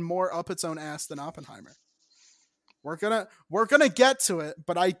have been more up its own ass than Oppenheimer. We're gonna get to it,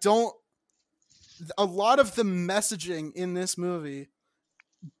 but I don't. A lot of the messaging in this movie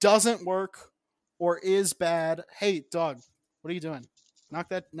doesn't work or is bad. Hey, dog, what are you doing? Knock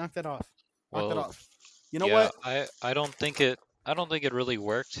that off. Knock that Well, off. You know yeah, what? I don't think it really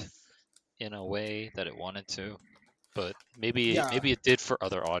worked in a way that it wanted to, but Yeah, maybe it did for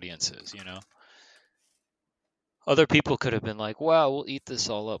other audiences, you know. Other people could have been like, "Wow, we'll eat this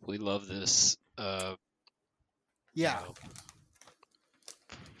all up. We love this." Yeah.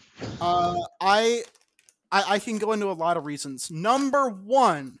 Yep. Uh, I, I can go into a lot of reasons. Number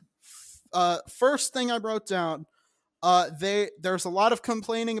one, first thing I wrote down. There's a lot of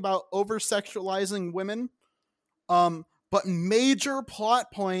complaining about over sexualizing women. But major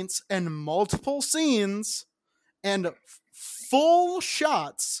plot points and multiple scenes and full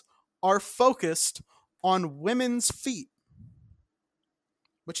shots are focused on women's feet,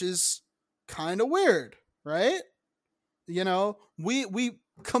 which is kind of weird, right? We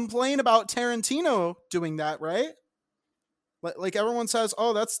complain about Tarantino doing that, right? Like everyone says,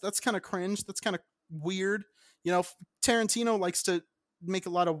 "Oh, that's kind of cringe. That's kind of weird." Tarantino likes to make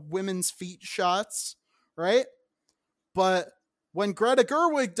a lot of women's feet shots, right? But when Greta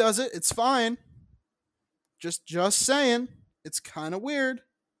Gerwig does it, it's fine. Just saying, it's kind of weird.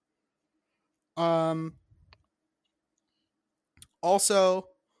 Um, Also,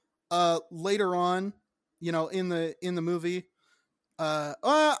 later on, in the movie, I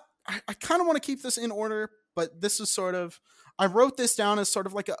kind of want to keep this in order, but this is sort of I wrote this down as sort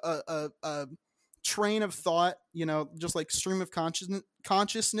of like a train of thought, just like stream of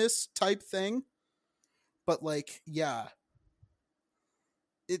consciousness type thing. But like, yeah,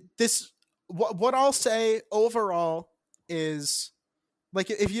 this what I'll say overall is like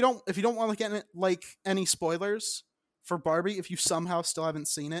if you don't want to get like any spoilers for Barbie, if you somehow still haven't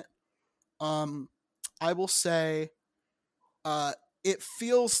seen it, um, I will say, uh, it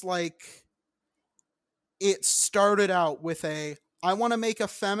feels like it started out with a I want to make a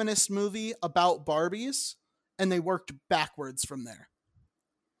feminist movie about Barbies, and they worked backwards from there.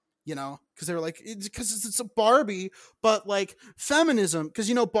 Because they were like, because it's a Barbie, but like feminism, because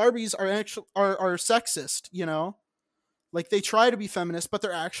Barbies are actually are sexist. Like they try to be feminist, but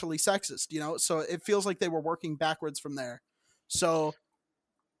they're actually sexist. So it feels like they were working backwards from there. So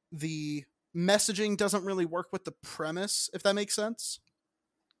the messaging doesn't really work with the premise, if that makes sense.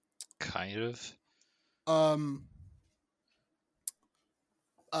 Kind of. Um,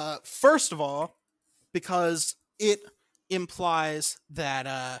 First of all, because it implies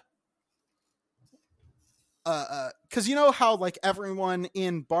that because you know how like everyone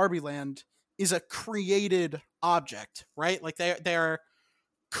in Barbie Land is a created object, right? Like they're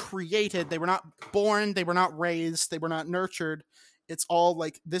created. They were not born. They were not raised. They were not nurtured. It's all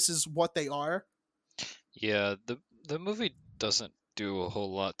like this is what they are. Yeah, the movie doesn't do a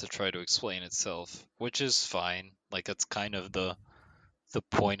whole lot to try to explain itself, which is fine. Like that's kind of the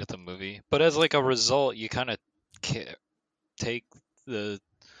point of the movie. But as like a result, you kind of take the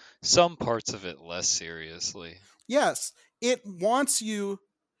some parts of it less seriously. Yes, it wants you.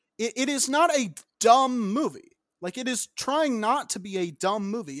 It is not a dumb movie. Like it is trying not to be a dumb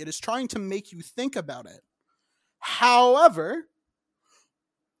movie. It is trying to make you think about it. However,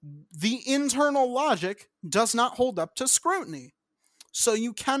 the internal logic does not hold up to scrutiny. So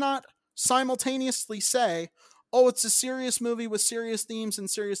you cannot simultaneously say, oh, it's a serious movie with serious themes and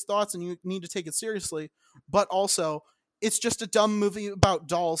serious thoughts, and you need to take it seriously, but also, it's just a dumb movie about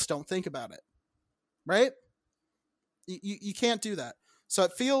dolls, don't think about it. Right? You can't do that. So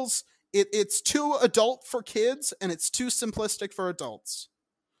it feels it's too adult for kids and it's too simplistic for adults.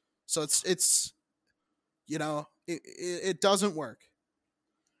 So it's it doesn't work.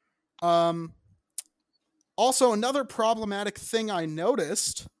 Um Also, another problematic thing I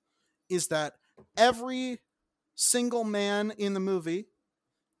noticed is that every single man in the movie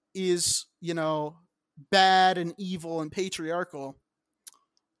is, bad and evil and patriarchal,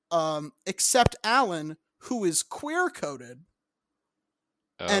 except Alan, who is queer coded.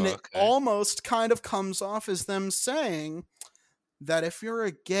 And Oh, it okay. almost kind of comes off as them saying that if you're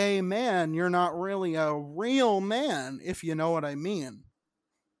a gay man, you're not really a real man, if you know what I mean.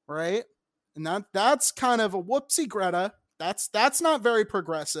 Right? And that's kind of a whoopsie, Greta. That's not very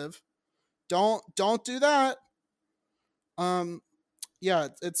progressive. Don't do that. Um yeah,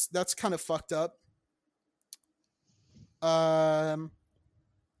 that's kind of fucked up. Um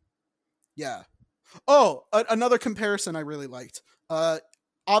yeah. Oh, another comparison I really liked.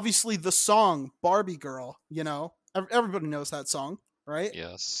 Obviously the song Barbie Girl, everybody knows that song, right?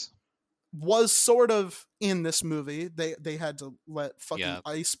 Yes. Was sort of in this movie. They had to let fucking Yeah.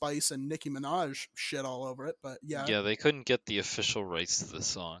 Ice Spice and Nicki Minaj shit all over it, but yeah. Yeah, they couldn't get the official rights to the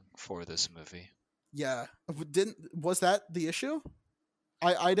song for this movie. Yeah. Didn't Was that the issue?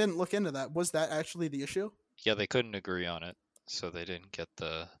 I didn't look into that. Was that actually the issue? Yeah, they couldn't agree on it, so they didn't get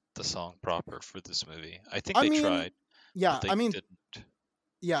the song proper for this movie. I think I they mean, tried, but yeah, they I mean, didn't.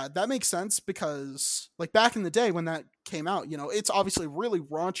 yeah, that makes sense because like back in the day when that came out, it's obviously a really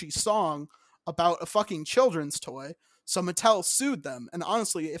raunchy song about a fucking children's toy. So Mattel sued them. And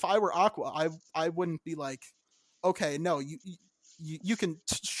honestly, if I were Aqua, I wouldn't be like, okay, no, you can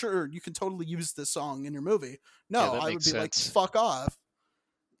sure you can totally use this song in your movie. Yeah, No, that I would makes be like, sense. fuck off.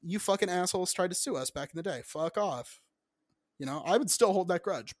 You fucking assholes tried to sue us back in the day. Fuck off. You know, I would still hold that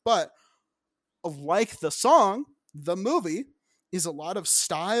grudge. But like the song, the movie is a lot of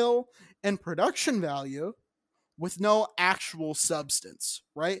style and production value with no actual substance,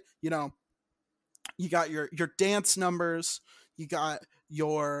 right? You know, you got your dance numbers, you got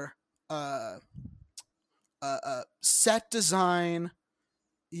your uh, set design,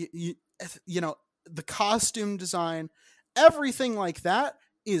 you, you you know the costume design, everything like that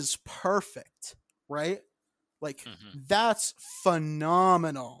is perfect, right? Like Hmm. that's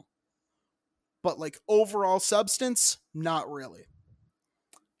phenomenal. But like overall substance, not really.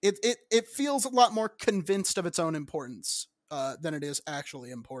 It feels a lot more convinced of its own importance than it is actually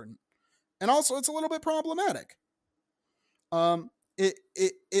important, and also it's a little bit problematic.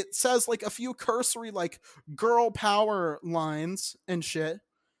 It says like a few cursory like girl power lines and shit,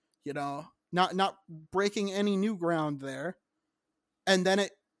 you know, not breaking any new ground there, and then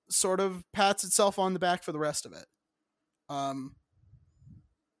it sort of pats itself on the back for the rest of it. Um,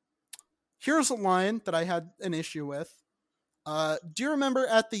 Here's a line that I had an issue with. Do you remember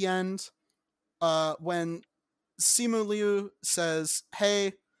at the end when Simu Liu says,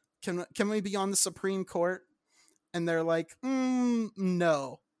 "Hey, can we be on the Supreme Court?" And they're like,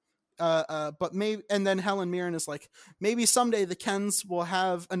 "No." But maybe, and then Helen Mirren is like, maybe someday the Kens will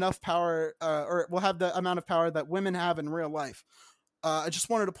have enough power, or will have the amount of power that women have in real life. I just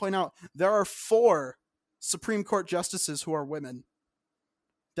wanted to point out there are 4 Supreme Court justices who are women.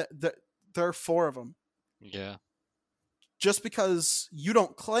 That there are 4 of them. Yeah. Just because you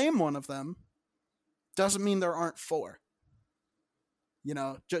don't claim one of them doesn't mean there aren't 4. You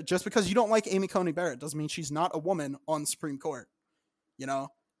know, just because you don't like Amy Coney Barrett doesn't mean she's not a woman on the Supreme Court. You know,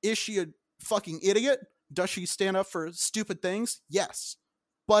 is she a fucking idiot? Does she stand up for stupid things? Yes.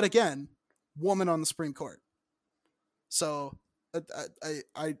 But again, woman on the Supreme Court. So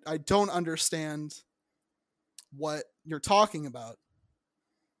I don't understand what you're talking about.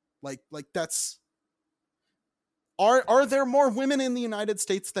 Like that's are there more women in the United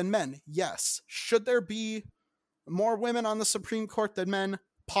States than men? Yes. Should there be more women on the Supreme Court than men?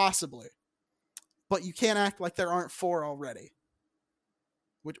 Possibly. But you can't act like there aren't 4 already,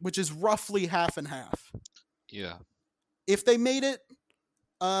 which is roughly half and half. Yeah. If they made it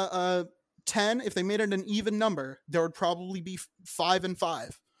 10, if they made it an even number, there would probably be 5 and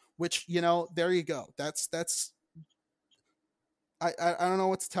 5, which, you know, there you go. That's I don't know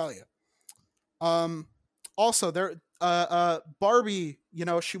what to tell you. Also there Barbie, you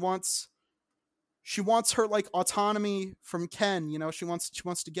know, she wants her like autonomy from Ken, you know, she wants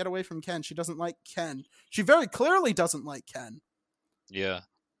to get away from Ken. She doesn't like Ken. She very clearly doesn't like Ken. Yeah.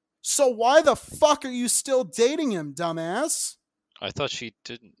 So why the fuck are you still dating him, dumbass? I thought she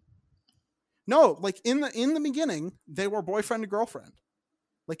didn't. No, like in the beginning, they were boyfriend and girlfriend.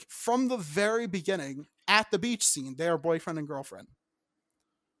 Like from the very beginning, at the beach scene, they are boyfriend and girlfriend.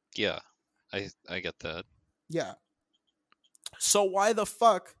 Yeah. I get that. Yeah. So why the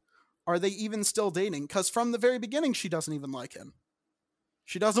fuck are they even still dating? Because from the very beginning, she doesn't even like him.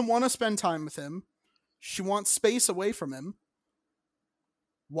 She doesn't want to spend time with him. She wants space away from him.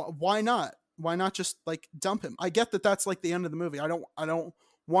 Why not? Why not just like dump him? I get that that's like the end of the movie. I don't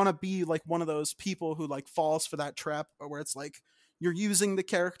want to be like one of those people who like falls for that trap where it's like you're using the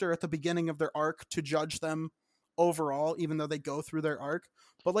character at the beginning of their arc to judge them overall, even though they go through their arc.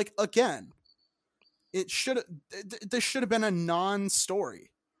 But like again, it should this should have been a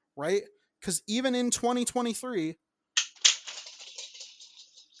non-story, right? Because even in 2023,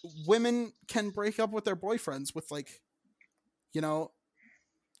 women can break up with their boyfriends with like, you know,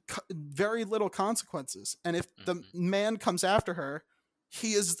 very little consequences. And if the Hmm. man comes after her,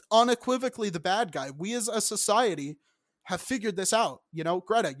 he is unequivocally the bad guy. We as a society have figured this out. You know,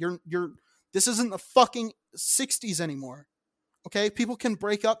 Greta, you're this isn't the fucking 60s anymore. Okay? People can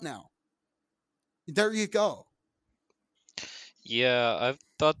break up now. There you go. Yeah, I've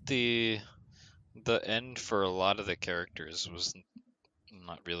thought the end for a lot of the characters was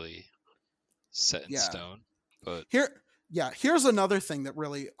not really set in Yeah. stone, but Here's another thing that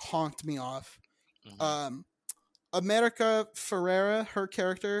really honked me off. hmm. Um America Ferrera, her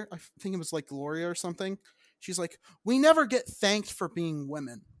character, I think it was like Gloria or something. She's like, "We never get thanked for being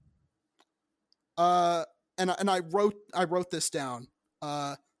women." Uh, and I wrote this down.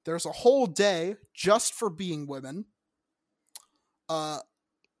 Uh, there's a whole day just for being women. Uh, Oh,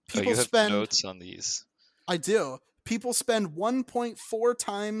 people you have spend notes on these. I do. People spend 1.4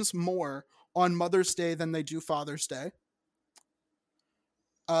 times more on Mother's Day than they do Father's Day.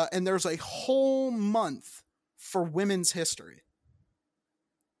 And there's a whole month for women's history.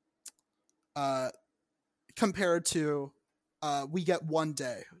 Uh, Compared to we get one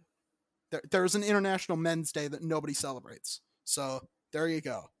day. There's an International Men's Day that nobody celebrates. So there you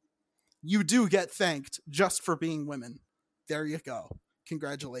go. You do get thanked just for being women. There you go.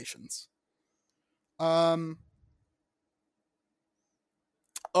 Congratulations. Um.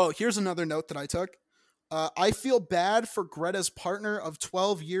 Oh, here's another note that I took. I feel bad for Greta's partner of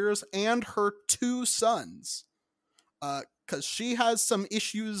 12 years and her two sons. Because she has some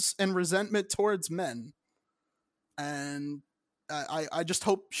issues and resentment towards men. And I just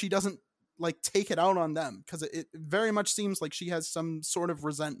hope she doesn't like take it out on them, because it very much seems like she has some sort of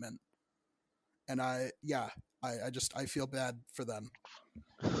resentment. And I feel bad for them,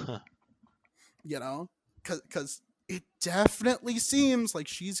 you know, because it definitely seems like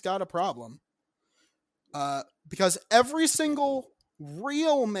she's got a problem. Because every single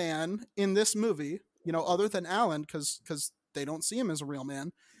real man in this movie, you know, other than Alan, because they don't see him as a real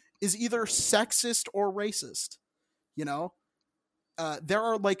man, is either sexist or racist. You know, there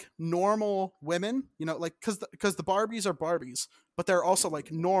are like normal women, you know, like because the Barbies are Barbies, but they're also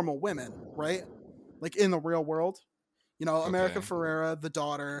like normal women, right? Like in the real world, you know, America Okay. Ferrera, the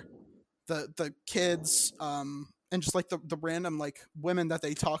daughter, the kids, and just like the random like women that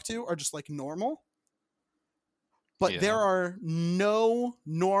they talk to are just like normal. But Yeah. there are no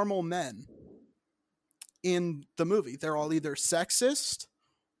normal men in the movie. They're all either sexist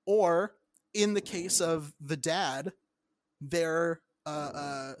or, in the case of the dad, they're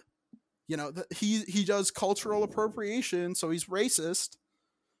you know, he does cultural appropriation, so he's racist.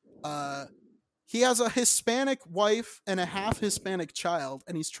 He has a Hispanic wife and a half Hispanic child,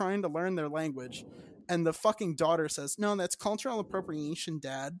 and he's trying to learn their language. And the fucking daughter says, "No, that's cultural appropriation,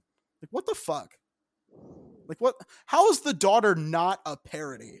 Dad." Like, what the fuck? Like, what? How is the daughter not a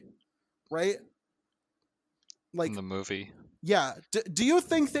parody? Right? In Like, the movie. yeah. Do you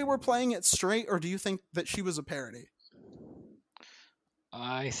think they were playing it straight, or do you think that she was a parody?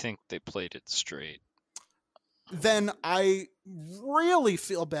 I think they played it straight. Then I really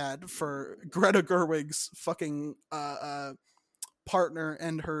feel bad for Greta Gerwig's fucking partner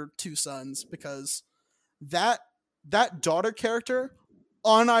and her two sons, because that daughter character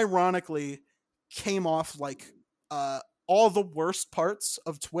unironically came off like all the worst parts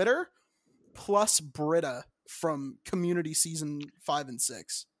of Twitter plus Britta from Community season 5 and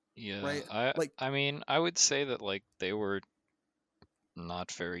 6, Yeah, right? Like I mean, I would say that like they were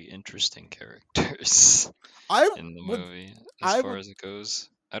not very interesting characters I in the would movie as I far would as it goes.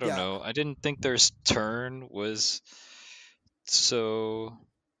 I don't yeah, know. I didn't think their turn was so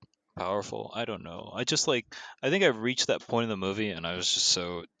powerful. I don't know. I just like I think I've reached that point in the movie and I was just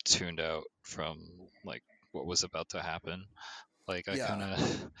so tuned out from like what was about to happen. Like I kind yeah,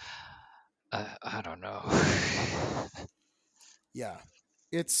 of I don't know. yeah.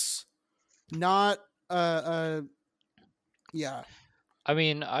 It's not yeah. I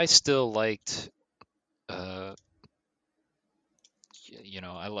mean, I still liked uh you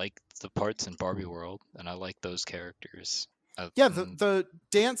know, I like the parts in Barbie World and I like those characters. Yeah, And the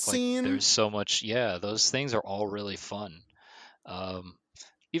dance like scene, there's so much, yeah, those things are all really fun. Um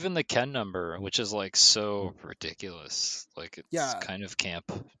Even the Ken number, which is like so ridiculous, like it's yeah. kind of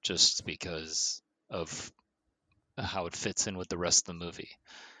camp just because of how it fits in with the rest of the movie.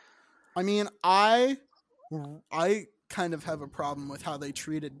 I mean, I kind of have a problem with how they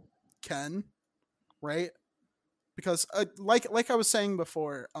treated Ken, right? Because like I was saying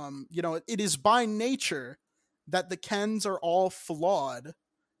before, you know, it is by nature that the Kens are all flawed.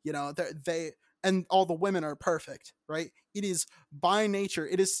 You know, they and all the women are perfect, right? It is by nature.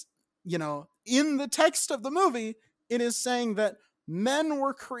 It is, you know, in the text of the movie, it is saying that men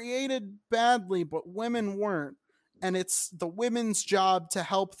were created badly, but women weren't, and it's the women's job to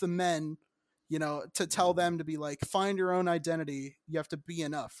help the men. You know, to tell them to be like, find your own identity. You have to be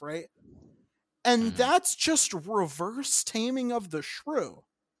enough, right? And Hmm. that's just reverse taming of the shrew,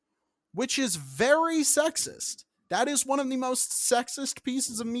 which is very sexist. That is one of the most sexist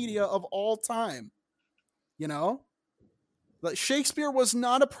pieces of media of all time. You know? Like Shakespeare was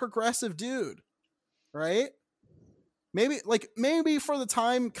not a progressive dude, right? Maybe for the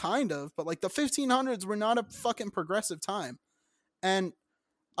time kind of, but like the 1500s were not a fucking progressive time. And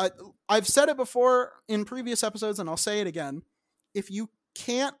I I've said it before in previous episodes and I'll say it again. If you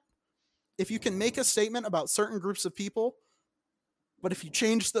can't if you can make a statement about certain groups of people, but if you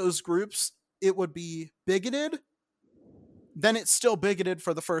change those groups, it would be bigoted, then it's still bigoted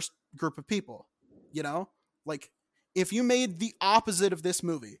for the first group of people. You know? Like, if you made the opposite of this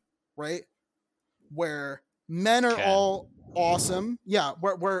movie, right? Where men are Ken. all awesome, yeah,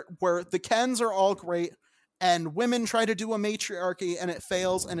 where the Kens are all great, and women try to do a matriarchy and it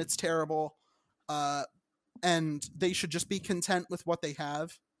fails and it's terrible, uh, and they should just be content with what they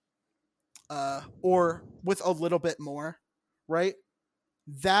have, or with a little bit more, right?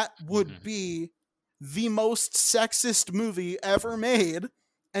 That would Mhm. be the most sexist movie ever made,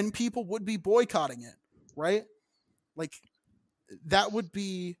 and people would be boycotting it, right? Like that would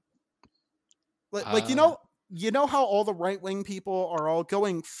be like Uh, you know how all the right wing people are all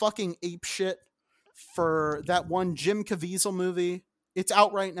going fucking ape shit for that one Jim Caviezel movie. It's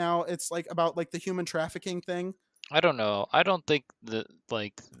out right now. It's like about like the human trafficking thing. I don't know. I don't think that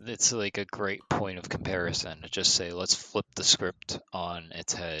like it's like a great point of comparison to just say let's flip the script on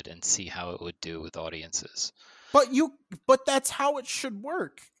its head and see how it would do with audiences. But you but that's how it should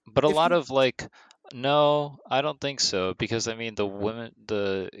work. But a If lot you of like, no, I don't think so because I mean the women,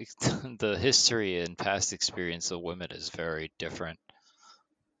 the the history and past experience of women is very different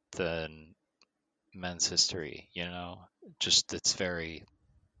than men's history. You know, just it's very.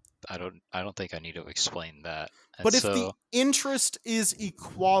 I don't think I need to explain that. And but if the so interest is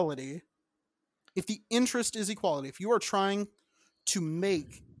equality, if you are trying to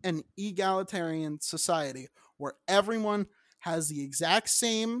make an egalitarian society where everyone has the exact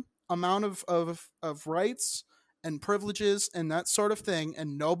same amount of rights and privileges and that sort of thing,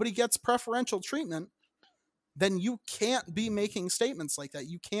 and nobody gets preferential treatment, then you can't be making statements like that.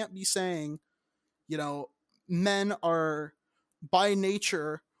 You can't be saying, you know, men are by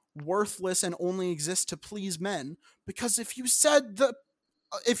nature worthless and only exist to please men. Because if you said that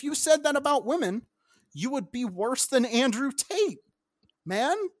about women, you would be worse than Andrew Tate,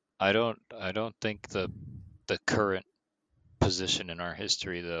 man. I don't think the current position in our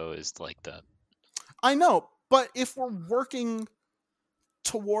history though is like that. I know, but if we're working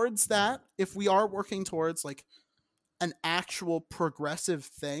towards that, if we are working towards like an actual progressive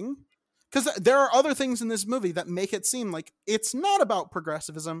thing, because there are other things in this movie that make it seem like it's not about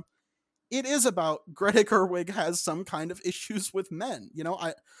progressivism. It is about Greta Gerwig has some kind of issues with men. You know,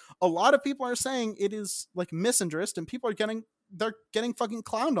 a lot of people are saying it is like misandrist, and people are they're getting fucking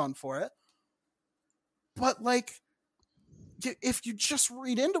clowned on for it. But like, if you just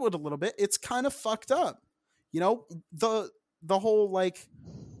read into it a little bit, it's kind of fucked up. You know, the whole like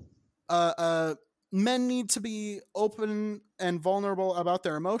uh uh men need to be open and vulnerable about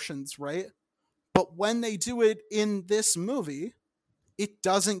their emotions, right? But when they do it in this movie, it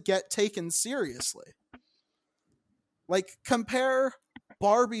doesn't get taken seriously. Like compare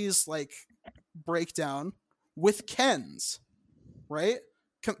Barbie's like breakdown with Ken's, right?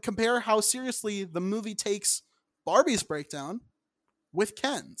 Compare how seriously the movie takes Barbie's breakdown with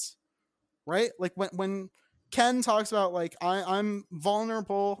Ken's, right? Like when Ken talks about like I'm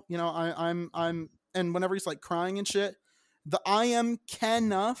vulnerable, you know, I'm and whenever he's like crying and shit, the I am Ken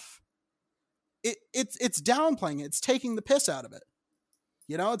enough, it's downplaying it. It's taking the piss out of it.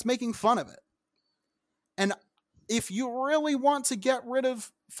 You know, it's making fun of it. And if you really want to get rid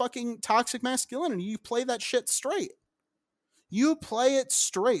of fucking toxic masculinity, you play that shit straight. You play it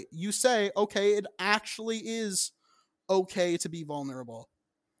straight. You say, okay, it actually is okay to be vulnerable.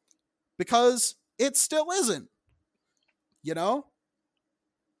 Because it still isn't, you know?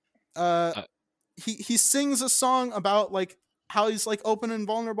 Uh Uh, he sings a song about like how he's like open and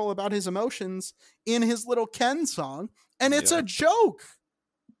vulnerable about his emotions in his little Ken song, and it's a yeah. joke.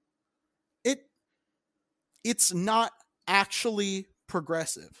 It it's not actually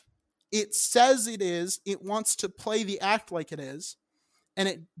progressive. It says it is, it wants to play the act like it is, and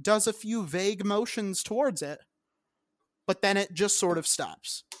it does a few vague motions towards it, but then it just sort of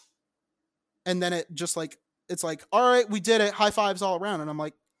stops. And then it just like, it's like, all right, we did it, high fives all around. And I'm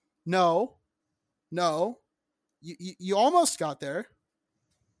like, no, no, you almost got there,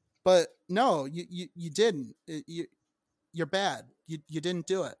 but no, you didn't. You're bad. You didn't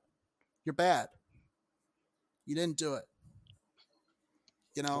do it. You're bad. You didn't do it.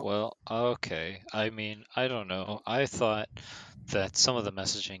 You know, Well, okay. I mean, I don't know. I thought that some of the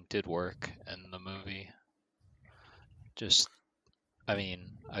messaging did work in the movie. Just, I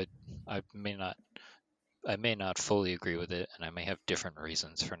mean, I may not fully agree with it, and I may have different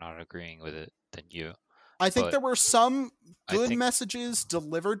reasons for not agreeing with it than you. I think But there were some I good think, messages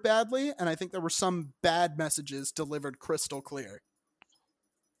delivered badly, and I think there were some bad messages delivered crystal clear.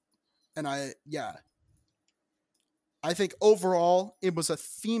 And yeah, I think overall it was a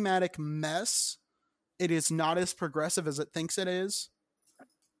thematic mess. It is not as progressive as it thinks it is,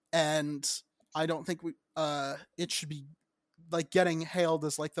 and I don't think it should be like getting hailed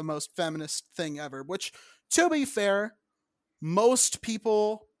as like the most feminist thing ever. Which, to be fair, most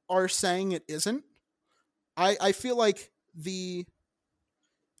people are saying it isn't. I feel like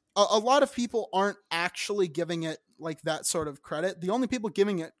a lot of people aren't actually giving it like that sort of credit. The only people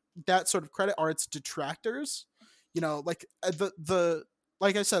giving it that sort of credit are its detractors. Like the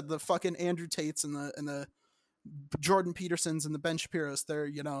like I said, the fucking Andrew Tates and the Jordan Petersons and the Ben Shapiro's. They're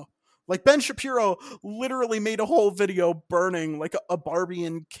like Ben Shapiro literally made a whole video burning like a Barbie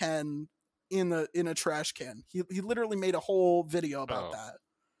and Ken in a trash can. He literally made a whole video about Oh, that.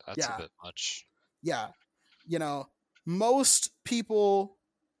 that's a Yeah, bit much. yeah. You know, most people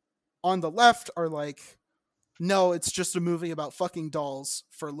on the left are like, no, it's just a movie about fucking dolls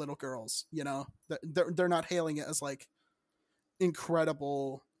for little girls. They're not hailing it as like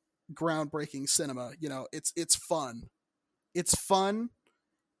incredible, groundbreaking cinema. It's fun. It's fun,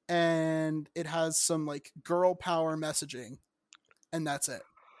 and it has some like girl power messaging, and that's it.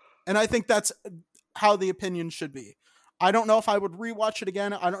 And I think that's how the opinion should be. I don't know if I would rewatch it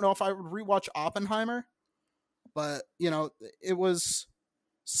again. I don't know if I would rewatch Oppenheimer, but it was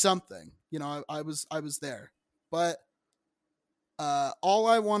something. I was there. But all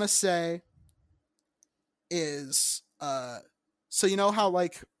I want to say is so how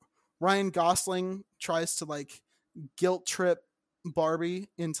like Ryan Gosling tries to like guilt trip Barbie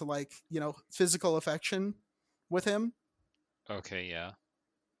into like physical affection with him. Okay, yeah.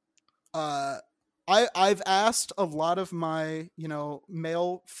 uh I've asked a lot of my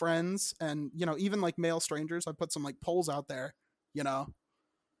male friends, and even like male strangers. I put some like polls out there. you know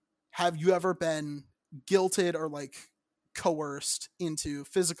have you ever been guilted or like coerced into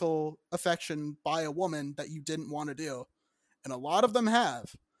physical affection by a woman that you didn't want to do? And a lot of them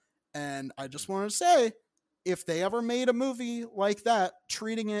have. And I just wanted to say, if they ever made a movie like that,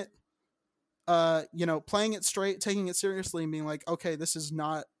 treating it, playing it straight, taking it seriously, and being like, okay, this is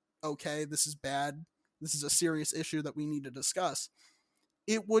not okay, this is bad, this is a serious issue that we need to discuss,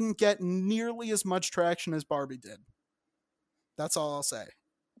 it wouldn't get nearly as much traction as Barbie did. That's all I'll say.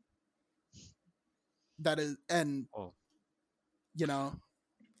 That is, and Oh, you know,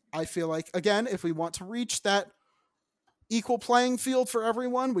 I feel like again, if we want to reach that equal playing field for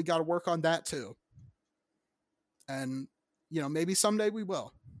everyone, we got to work on that too. And maybe someday we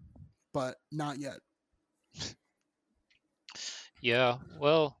will, but not yet. yeah.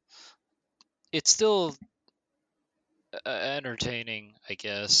 Well, it's still entertaining, I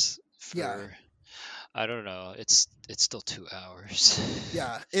guess. Yeah, For I don't know. It's still 2 hours.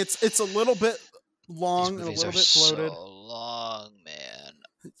 yeah. It's a little bit These long and a movies little are bit bloated. so long, man.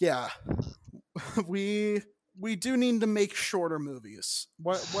 Yeah, we do need to make shorter movies.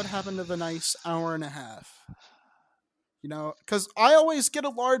 What happened to the nice hour and a half? Because I always get a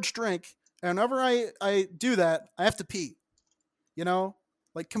large drink, and whenever I do that, I have to pee.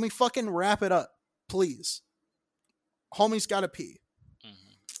 Like, can we fucking wrap it up, please? Homie's got to pee. Hmm.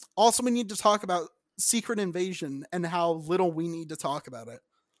 Also, we need to talk about Secret Invasion and how little we need to talk about it.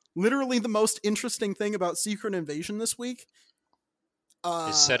 Literally, the most interesting thing about Secret Invasion this week, Is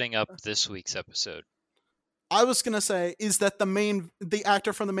uh, setting up this week's episode. I was gonna say, is that the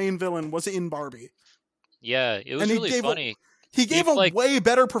actor from the main villain was in Barbie, Yeah, it and was really funny. he He gave a like way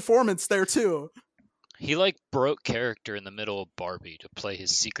better performance there too. he like broke character in the middle of Barbie to play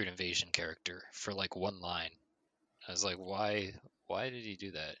his Secret Invasion character for like one line. I was like, why did he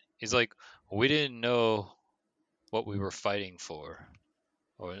do that? He's like, we didn't know what we were fighting for,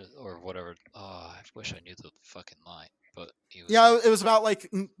 or whatever. Oh, I wish I knew the fucking line, but he was Yeah, like, it was about like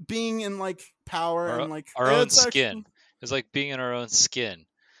being in like power our and like our own it's skin. actually. It's like being in our own skin.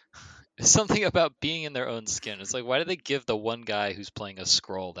 It's something about being in their own skin. It's like, why did they give the one guy who's playing a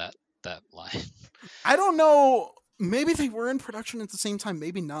scroll that line? I don't know. Maybe they were in production at the same time,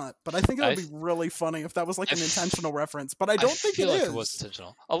 maybe not. But I think it would I be really funny if that was like I an f- intentional reference. But I I don't think it feel like it was is.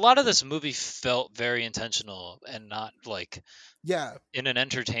 intentional. A lot of this movie felt very intentional and not like Yeah, in an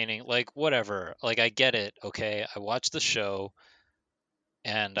entertaining, like whatever. Like I get it, okay? I watched the show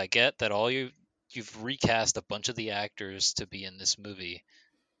and I get that you've recast a bunch of the actors to be in this movie,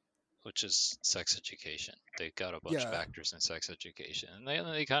 which is Sex Education. They got a bunch of yeah, actors in Sex Education, and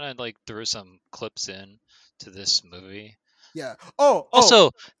they kind of like threw some clips in to this movie. yeah. Oh,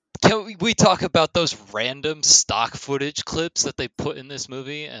 Also, can we talk about those random stock footage clips that they put in this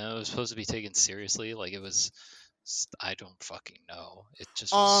movie and it was supposed to be taken seriously? Like it was, I don't fucking know. It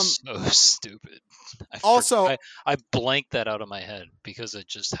just was um. so stupid. I for, Also, I blanked that out of my head because of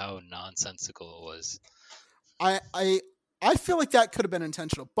just how nonsensical it was. I I I feel like that could have been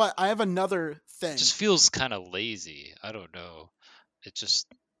intentional. But I have another It thing. just feels kind of lazy. I don't know. It just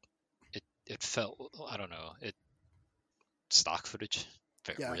it felt, I don't know. It stock footage.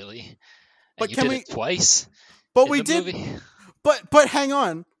 Yeah, Really? And but you can did it we? twice But in we the did. movie? But hang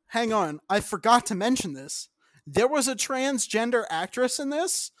on. I forgot to mention this. There was a transgender actress in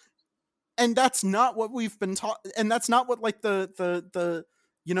this, and that's not what we've been taught, and that's not what like the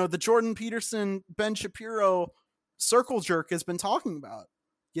the Jordan Peterson, Ben Shapiro circle jerk has been talking about.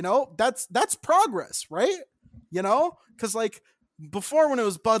 That's progress, right? Because like before, when it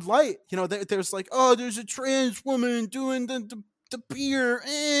was Bud Light, there's like, oh, there's a trans woman doing the beer,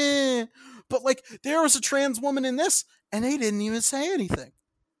 but like there was a trans woman in this, and they didn't even say anything.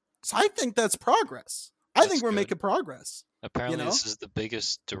 So I think that's progress. I That's think we're good. making progress. You Apparently, know, this is the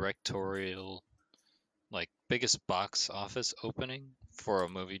biggest directorial, like biggest box office opening for a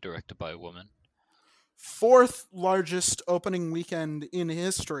movie directed by a woman. fourth largest opening weekend in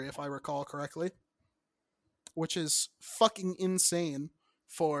history, if I recall correctly, which is fucking insane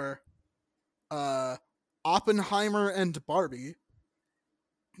for uh Oppenheimer and Barbie.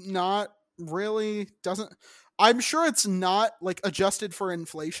 Not really doesn't I'm sure it's not like adjusted for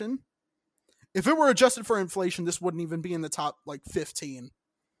inflation. If it were adjusted for inflation, this wouldn't even be in the top like 15,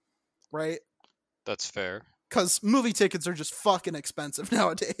 right? That's fair. Cuz movie tickets are just fucking expensive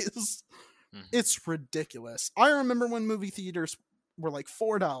nowadays. Hmm. It's ridiculous. I remember when movie theaters were like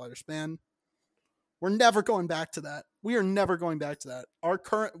 $4, man. We're never going back to that. We are never going back to that.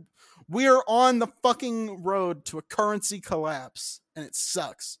 We are on the fucking road to a currency collapse, and it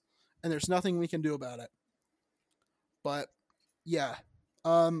sucks. And there's nothing we can do about it. But yeah.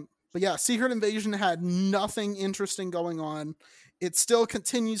 But yeah, Secret Invasion had nothing interesting going on. It still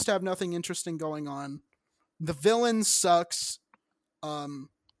continues to have nothing interesting going on. The villain sucks. Um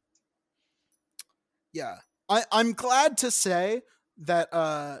yeah. I'm glad to say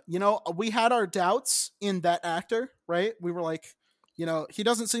that we had our doubts in that actor, right? We were like, he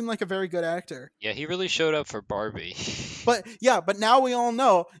doesn't seem like a very good actor. Yeah, he really showed up for Barbie. But yeah, but now we all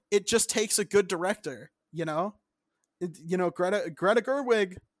know it just takes a good director, Greta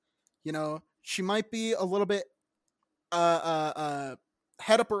Gerwig, she might be a little bit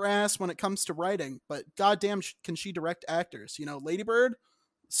head up her ass when it comes to writing, but goddamn can she direct actors? Lady Bird,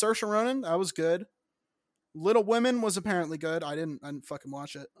 Saoirse Ronan, that was good. Little Women was apparently good. I didn't fucking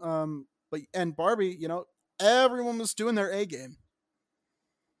watch it. But and Barbie, everyone was doing their A game.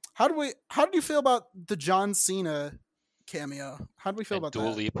 How do you feel about the John Cena cameo? How do we feel And about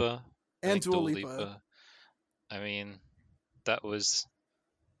Dua that? Lipa. I And think Dua Dua Lipa. Lipa. I mean, that was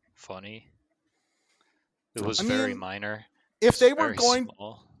funny. It was I very mean, minor. It if was they were very going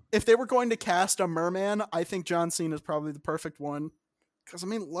small. if they were going to cast a merman, I think John Cena is probably the perfect one. Because I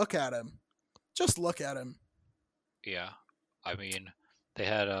mean, look at him. Just look at him. Yeah. I mean, they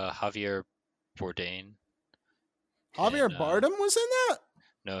had Javier Bourdain, Javier and Bardem was in that.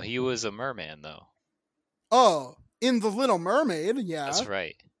 no, he was a merman though. Oh, in the Little Mermaid, yeah. That's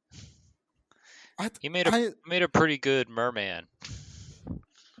right. I He made a I made a pretty good merman.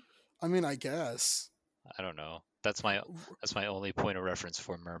 I mean, I guess. I don't know. That's my only point of reference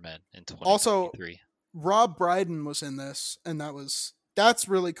for mermen in Also, 2023. Rob Brydon was in this, and that's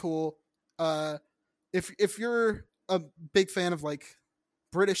really cool. Uh, if you're a big fan of like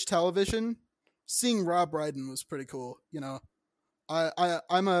British television, seeing Rob Brydon was pretty cool.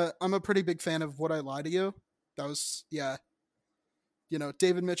 I'm a pretty big fan of Would I Lie to You. That was yeah.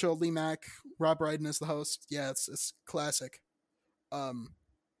 David Mitchell, Lee Mack, Rob Brydon is the host. Yeah, it's classic. Um,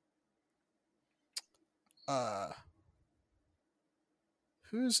 uh,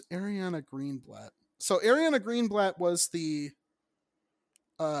 who's Ariana Greenblatt? So Ariana Greenblatt was the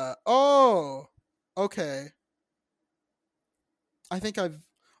oh, okay. I think I've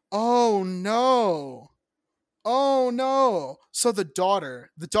Oh no. Oh no. So the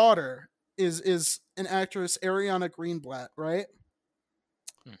daughter is an actress, Ariana Greenblatt, right?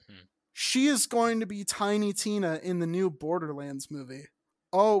 Hmm. She is going to be Tiny Tina in the new Borderlands movie.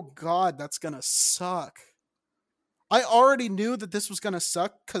 Oh god, that's going to suck. I already knew that this was going to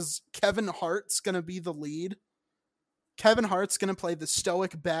suck cuz Kevin Hart's going to be the lead. Kevin Hart's going to play the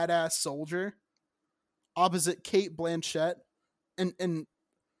stoic badass soldier opposite Kate Blanchett, and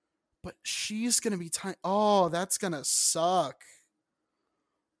but she's gonna be tiny. Oh, that's gonna suck.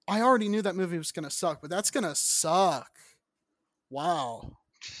 I already knew that movie was gonna suck, but that's gonna suck. Wow.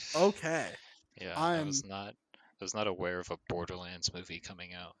 Okay. Yeah, I was I'm. not I was not aware of a Borderlands movie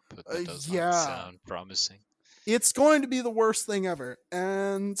coming out, but that does not Yeah. sound promising. It's going to be the worst thing ever,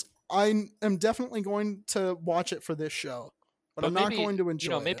 and I am definitely going to watch it for this show, but I'm But not maybe, going to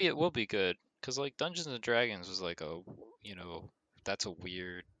enjoy it. maybe it will be good cuz like Dungeons and Dragons was like you know, that's a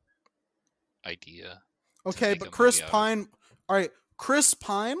weird idea to Okay, make but a Chris movie out of. Pine. All right, Chris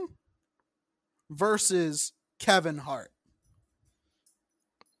Pine versus Kevin Hart.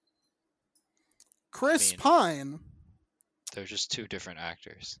 I Chris mean, Pine, they're just two different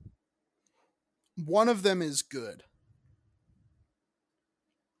actors. one of them is good.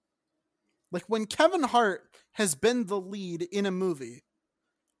 Like when Kevin Hart has been the lead in a movie,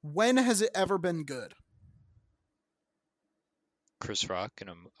 when has it ever been good? Chris Rock in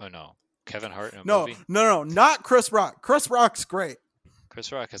a oh no, Kevin Hart in a No, movie. no, no, not Chris Rock. Chris Rock's great.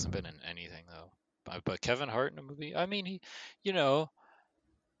 Chris Rock hasn't been in anything though. But Kevin Hart in a movie. I mean, you know,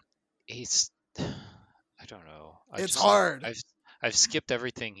 he's. I don't know. It's hard. I've skipped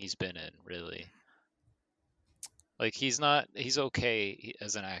everything he's been in really. Like he's not. He's okay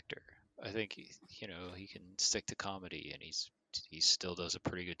as an actor. I think he can stick to comedy, and he still does a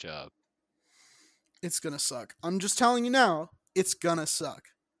pretty good job. It's gonna suck. I'm just telling you now, it's gonna suck.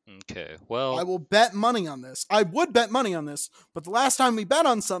 Okay, I well, will bet money on this. I would bet money on this, but the last time we bet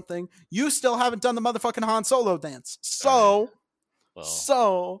on something, you still haven't done the motherfucking Han Solo dance. all right. So, Well,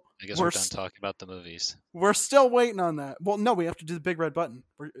 so I guess we're we're done talking about the movies. we're still waiting on that. Well, no, we have to do the big red button.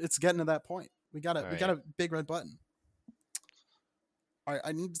 It's getting to that point. We got All a right. big red button. All right,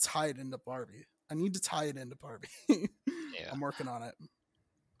 I need to tie it into Barbie. Yeah. I'm working on it.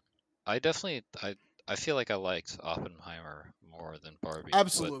 I definitely I feel like I liked Oppenheimer more than Barbie. What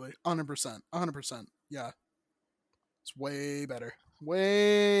Absolutely, 100%, 100%. Yeah, it's way better,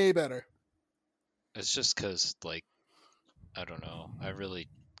 way better. it's just cuz like I don't know. I really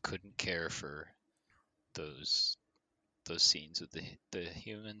couldn't care for those those scenes with the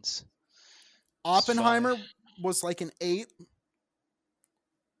humans. It's fine. Oppenheimer was like an 8.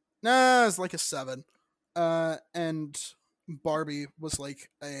 Nah, it's like a 7. And Barbie was like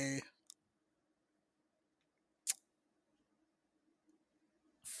a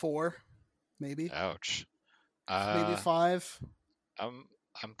 4, maybe, Ouch. maybe a Uh 5. I'm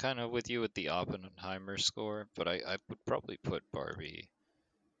I'm kind of with you with the Oppenheimer score, but I would probably put Barbie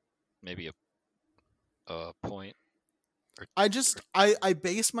maybe a point I or just I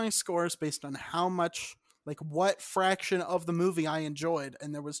base my scores based on how much, like what fraction of the movie I enjoyed,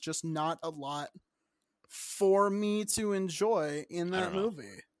 and there was just not a lot for me to enjoy in I that don't know.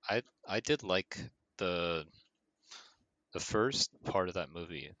 movie. I did like the the first part of that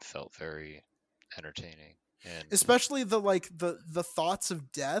movie felt very entertaining and Especially the like the thoughts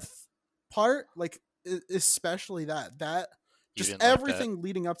of death part, like especially that you just didn't like that. everything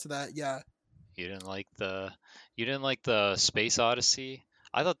leading up to that. Yeah, You didn't like the Space Odyssey.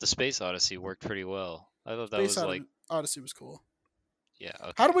 I thought the Space Odyssey worked pretty well. I thought that Space was like Odyssey was cool. yeah, How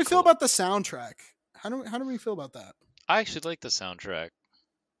okay, do we feel cool. about the soundtrack? How do we feel about that? I actually liked the soundtrack.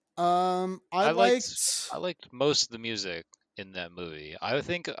 I I liked liked. I liked most of the music in that movie. I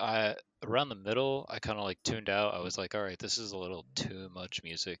think I around the middle I kind of like tuned out. I was like, all right, this is a little too much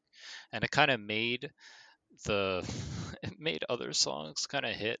music, and it kind of made the it made other songs kind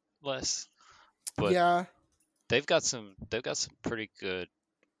of hit less. But Yeah. they've got some pretty good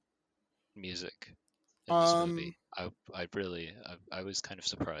music in this Um. movie. I was kind of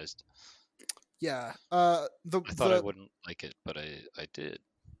surprised. Yeah. The I thought I the wouldn't like it, but I did.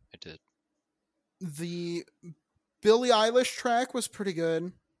 I did. the Billie Eilish track was pretty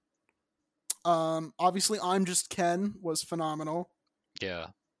good. Obviously, I'm Just Ken was phenomenal. Yeah.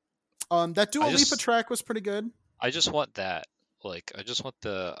 That Dua I Lipa just track was pretty good. I just want that. Like I just want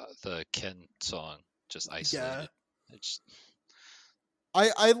the Ken song just Yeah. isolated. It's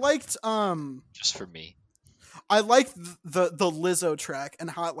I liked just for me. I liked the Lizzo track and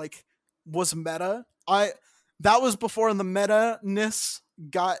how it like was meta. I That was before the meta ness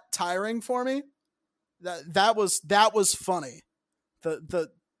got tiring for me. That was funny.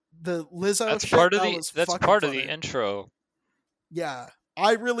 The Lizzo shit, that was That's fucking part of the funny. intro. Yeah,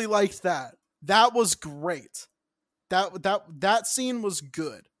 I really liked that. That was great. That scene was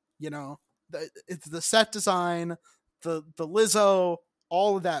good. You know, it's the set design, the Lizzo,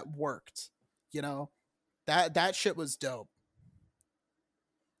 all of that worked. You know, that shit was dope.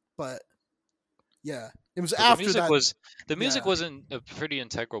 But yeah, it was But the after music that. was the music Yeah, wasn't a pretty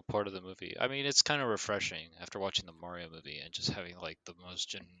integral part of the movie. I mean, it's kind of refreshing after watching the Mario movie and just having like the most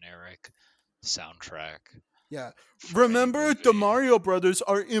generic soundtrack yeah. for any Remember, the movie. Mario Brothers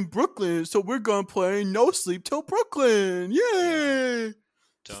are in Brooklyn, so we're gonna play No Sleep Till Brooklyn. Yeah, Yay!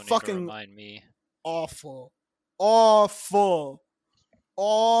 don't need to Fucking remind me. awful, awful,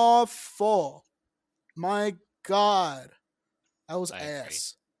 awful. My God, that was I agree.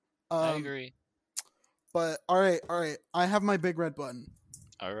 ass. I Um, agree. but all right, all right. I have my big red button.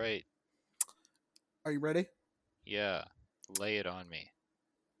 All right. Are you ready? Yeah. Lay it on me.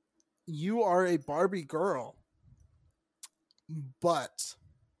 You are a Barbie girl, but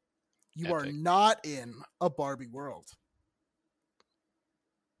you are Epic. not in a Barbie world.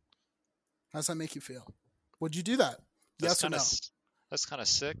 How does that make you feel? Would you do that? That's Yes or kind of no? that's kind of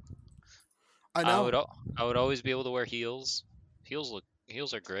sick. I I know. would I would always be able to wear heels.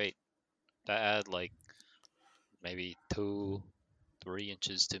 Heels are great. That add like maybe 2, 3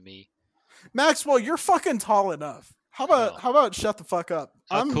 inches to me. Maxwell, you're fucking tall enough. I know. How about shut the fuck up?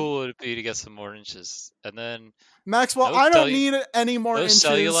 How I'm cool would it be to get some more inches? And then Maxwell, no I don't cellu- need any more no inches.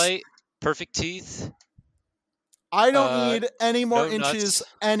 cellulite, perfect teeth, I don't need any more no inches nuts.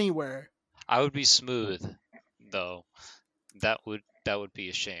 anywhere. I would be smooth, though. That would be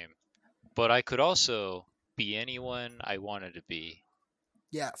a shame. But I could also be anyone I wanted to be.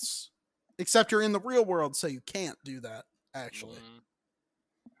 Yes. Except you're in the real world, so you can't do that, actually. Mm,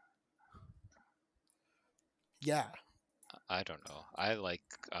 Yeah. I don't know. I like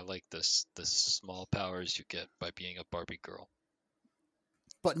this small powers you get by being a Barbie girl.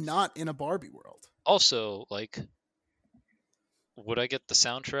 But not in a Barbie world. Also, like, would I get the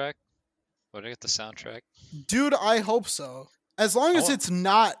soundtrack? Would I get the soundtrack? Dude, I hope so. As long I as want. it's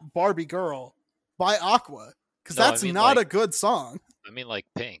not Barbie Girl by Aqua. Because No, that's not a good song. I mean like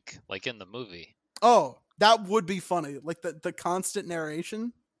Pink, like in the movie. Oh, that would be funny. Like the constant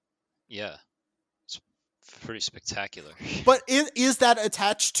narration. Yeah, it's pretty spectacular. But is that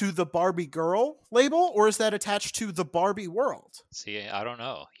attached to the Barbie Girl label, or is that attached to the Barbie world? See, I don't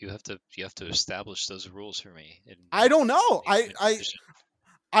know. You have to establish those rules for me. I don't know. Make my decision.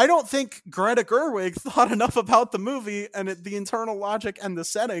 I don't think Greta Gerwig thought enough about the movie and the internal logic and the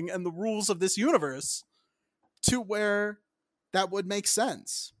setting and the rules of this universe to where that would make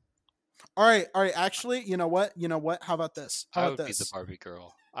sense. All right. Actually, you know what? How about this? How I about would be the this? Barbie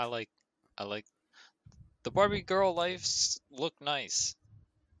girl. I like the Barbie girl lives look nice,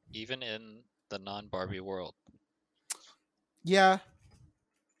 even in the non-Barbie world. Yeah.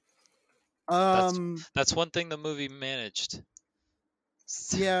 That's Um. that's one thing the movie managed.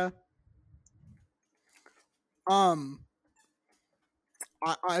 Yeah. Um.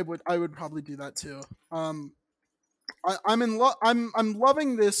 I would probably do that too. I'm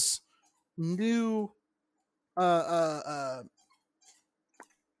loving this new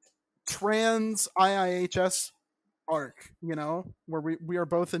trans IIHS arc, where we are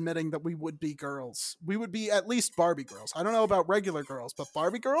both admitting that we would be girls. We would be at least Barbie girls. I don't know about regular girls, but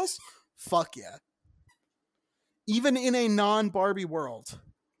Barbie girls? Fuck yeah. Even in a non-Barbie world,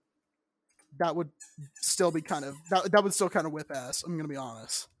 that would still be that would still kind of whip ass, I'm going to be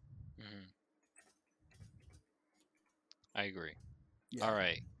honest. Mhm, I agree. Yeah. All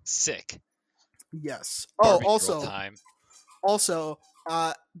right, sick. Yes. Barbie girl time. Also,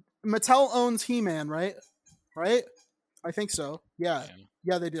 Mattel owns He-Man, right? Right? I think so. Yeah. Yeah.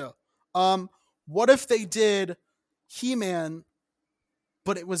 Yeah, they do. What if they did He-Man,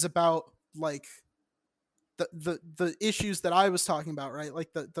 but it was about like the issues that I was talking about, right? Like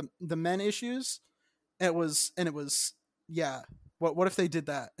the men issues. And it was yeah. What if they did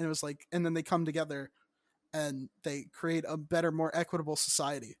that? And it was like, and then they come together and they create a better, more equitable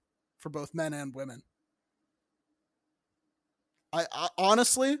society for both men and women. I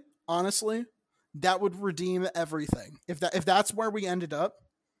honestly, that would redeem everything. If that's where we ended up,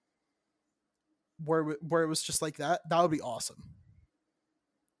 where it was just like that would be awesome.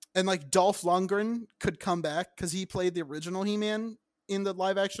 And like Dolph Lundgren could come back because he played the original He-Man in the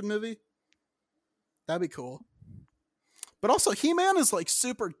live action movie. That'd be cool. But also, He-Man is like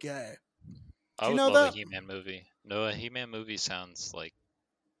super gay. I Do you would know love a that? He-Man movie. No, a He-Man movie sounds like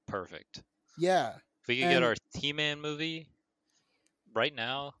perfect. Yeah. If we could get And our He-Man movie right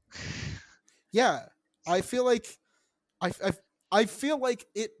now. yeah, I feel like I, I I feel like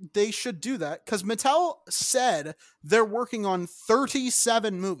they should do that because Mattel said they're working on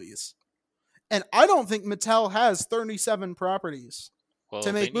 37 movies, and I don't think Mattel has 37 properties to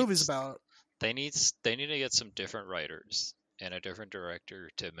Well, make movies about. they need to get some different writers and a different director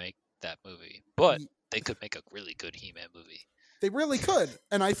to make that movie. But they could make a really good He-Man movie. They really could,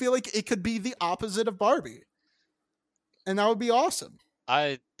 and I feel like it could be the opposite of Barbie, and that would be awesome.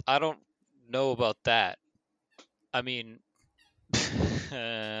 I don't know about that. I mean,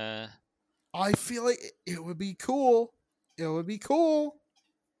 uh, I feel like it would be cool. It would be cool.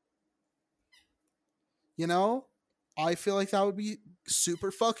 You know, I feel like that would be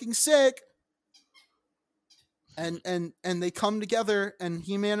super fucking sick. And they come together, and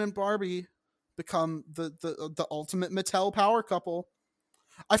He-Man and Barbie become the ultimate Mattel power couple.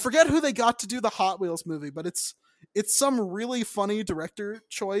 I forget who they got to do the Hot Wheels movie, but it's some really funny director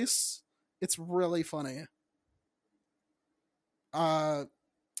choice. It's really funny. Uh,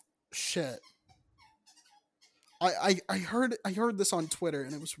 shit. I heard this on Twitter,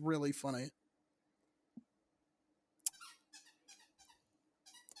 and it was really funny.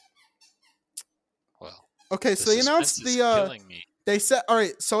 well, Okay, the so they suspense announced is the killing me. they said, all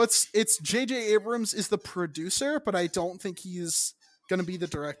right, so it's J.J. Abrams is the producer, but I don't think he's gonna be the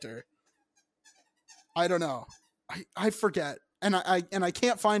director. I don't know. I forget, and I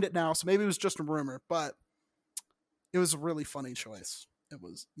can't find it now. So maybe it was just a rumor, but it was a really funny choice. It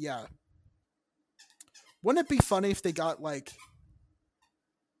was, yeah. Wouldn't it be funny if they got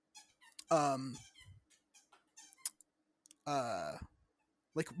um uh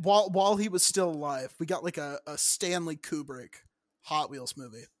while he was still alive, we got like a Stanley Kubrick Hot Wheels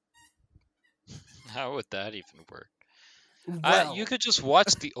movie. How would that even work? You Well, could just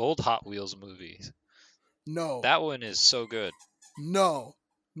watch the old Hot Wheels movies. no, That one is so good. no,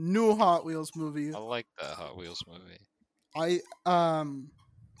 new Hot Wheels movie. I like that Hot Wheels movie. I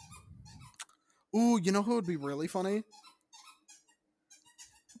ooh, you know who would be really funny?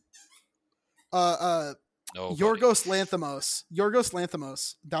 Uh Nobody. Yorgos Lanthimos. Yorgos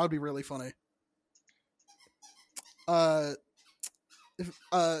Lanthimos. That would be really funny. Uh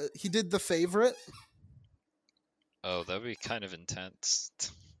he did The Favorite, Oh, that'd be kind of intense.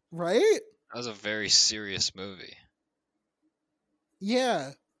 right? That was a very serious movie.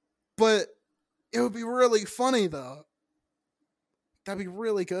 Yeah. But it would be really funny though. That'd be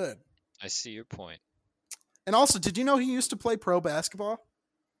really good. I see your point. And also, did you know he used to play pro basketball?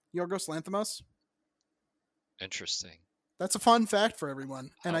 Yorgos Lanthimos? Interesting. That's a fun fact for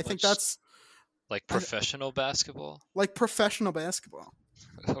everyone. And How I think much that's like professional basketball? like professional basketball.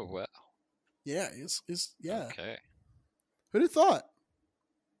 Oh wow. Yeah, he's yeah. Okay. Who'd have thought?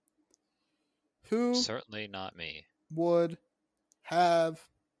 Who Certainly not me. would have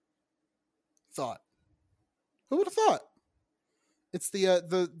thought? Who would have thought? It's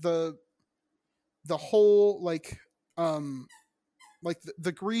the whole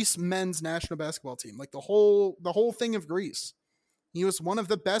the Greece men's national basketball team, like the whole thing of Greece. He was one of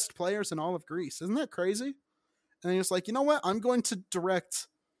the best players in all of Greece. Isn't that crazy? And he was like, you know what? I'm going to direct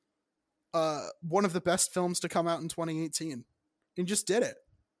one of the best films to come out in 2018. And just did it.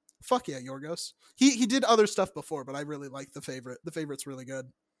 Fuck yeah, Yorgos. He did other stuff before, but I really like The Favorite. The Favorite's really good.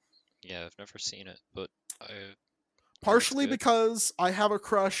 Yeah, I've never seen it, but I Partially because I have a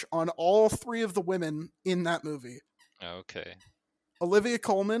crush on all three of the women in that movie. Okay. Olivia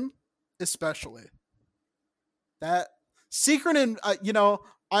Colman, especially. That Secret and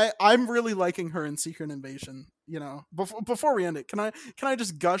I'm really liking her in Secret Invasion. Before we end it, can I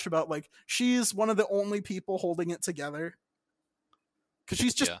just gush about like she's one of the only people holding it together because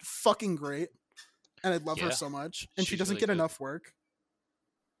she's just Yeah. fucking great, and I love her Yeah. so much, and she She's doesn't really get good. enough work.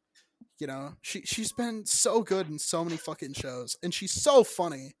 She's been so good in so many fucking shows, and she's so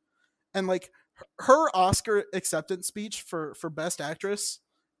funny, and like her Oscar acceptance speech for Best Actress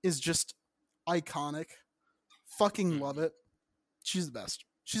is just iconic. Fucking love it. She's the best.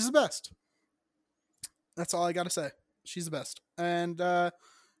 She's the best. That's all I gotta say. She's the best. And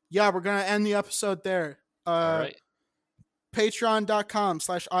yeah, we're gonna end the episode there. All right.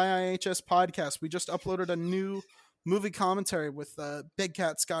 Patreon.com/IIHS podcast. We just uploaded a new movie commentary with Big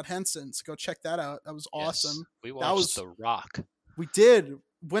Cat Scott Henson. So go check that out. That was awesome. Yes. We That watched was The Rock. We did.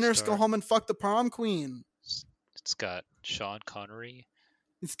 Winners Star- go home and fuck the prom queen. It's got Sean Connery.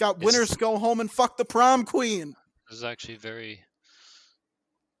 It's got winners go home and fuck the prom queen. This is actually a very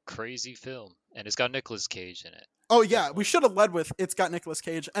crazy film, and it's got Nicolas Cage in it. Oh yeah, we should have led with it's got Nicolas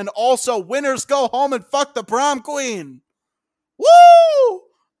Cage, and also winners go home and fuck the prom queen. Woo!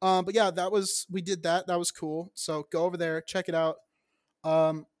 But yeah, we did that. That was cool. So go over there, check it out. We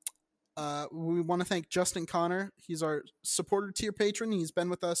want to thank Justin Connor. He's our supporter tier patron. He's been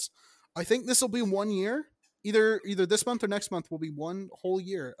with us. I think this will be 1 year. Either this month or next month will be 1 whole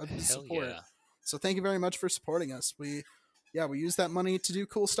year of his support. Yeah. So thank you very much for supporting us. We use that money to do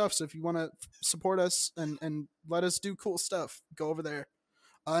cool stuff. So if you want to support us and let us do cool stuff, go over there.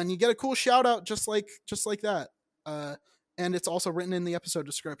 And you get a cool shout out just like that. And it's also written in the episode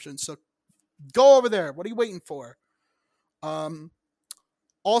description. So go over there. What are you waiting for?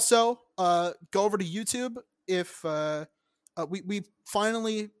 Also, go over to YouTube. If we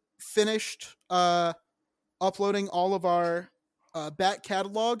finally finished uploading all of our back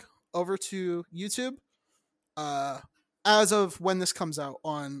catalog over to YouTube. As of when this comes out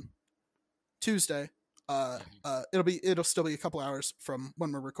on Tuesday, it'll still be a couple hours from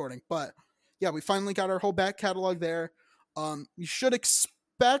when we're recording. But yeah, we finally got our whole back catalog there. You should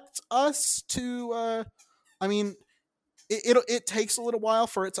expect us to. I mean, it takes a little while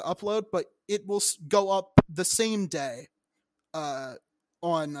for it to upload, but it will go up the same day.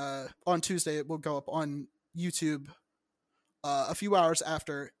 On Tuesday, it will go up on YouTube. A few hours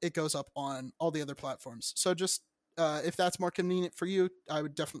after it goes up on all the other platforms. So just if that's more convenient for you, I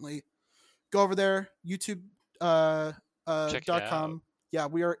would definitely go over there. YouTube. .com. Yeah,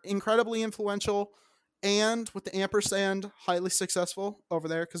 we are incredibly influential, and with the ampersand, highly successful over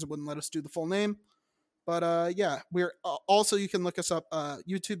there because it wouldn't let us do the full name. But yeah, we're also, you can look us up,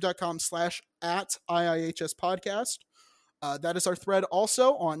 youtube.com/@IIHS podcast. That is our thread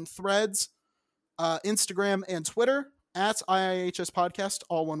also on Threads, Instagram, and Twitter at IIHS podcast,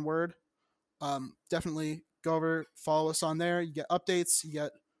 all one word. Definitely go over, follow us on there. You get updates, you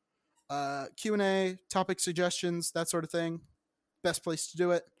get Q&A, topic suggestions, that sort of thing. Best place to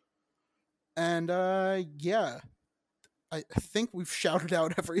do it. And yeah, I think we've shouted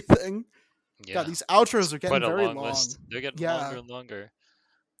out everything. God, Yeah, these outros it's are getting quite a very long long. list. They're getting Yeah, longer and longer,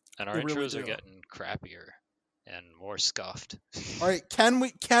 and our they really intros are do. getting crappier and more scuffed. All right, can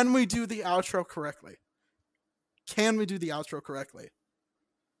we do the outro correctly? Can we do the outro correctly?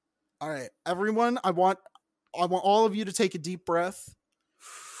 All right, everyone, I want all of you to take a deep breath.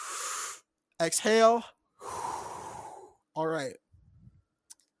 Exhale. All right.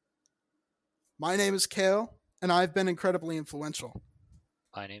 My name is Kale, and I've been incredibly influential.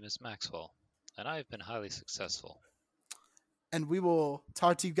 My name is Maxwell, and I have been highly successful. And we will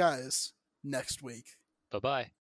talk to you guys next week. Bye bye.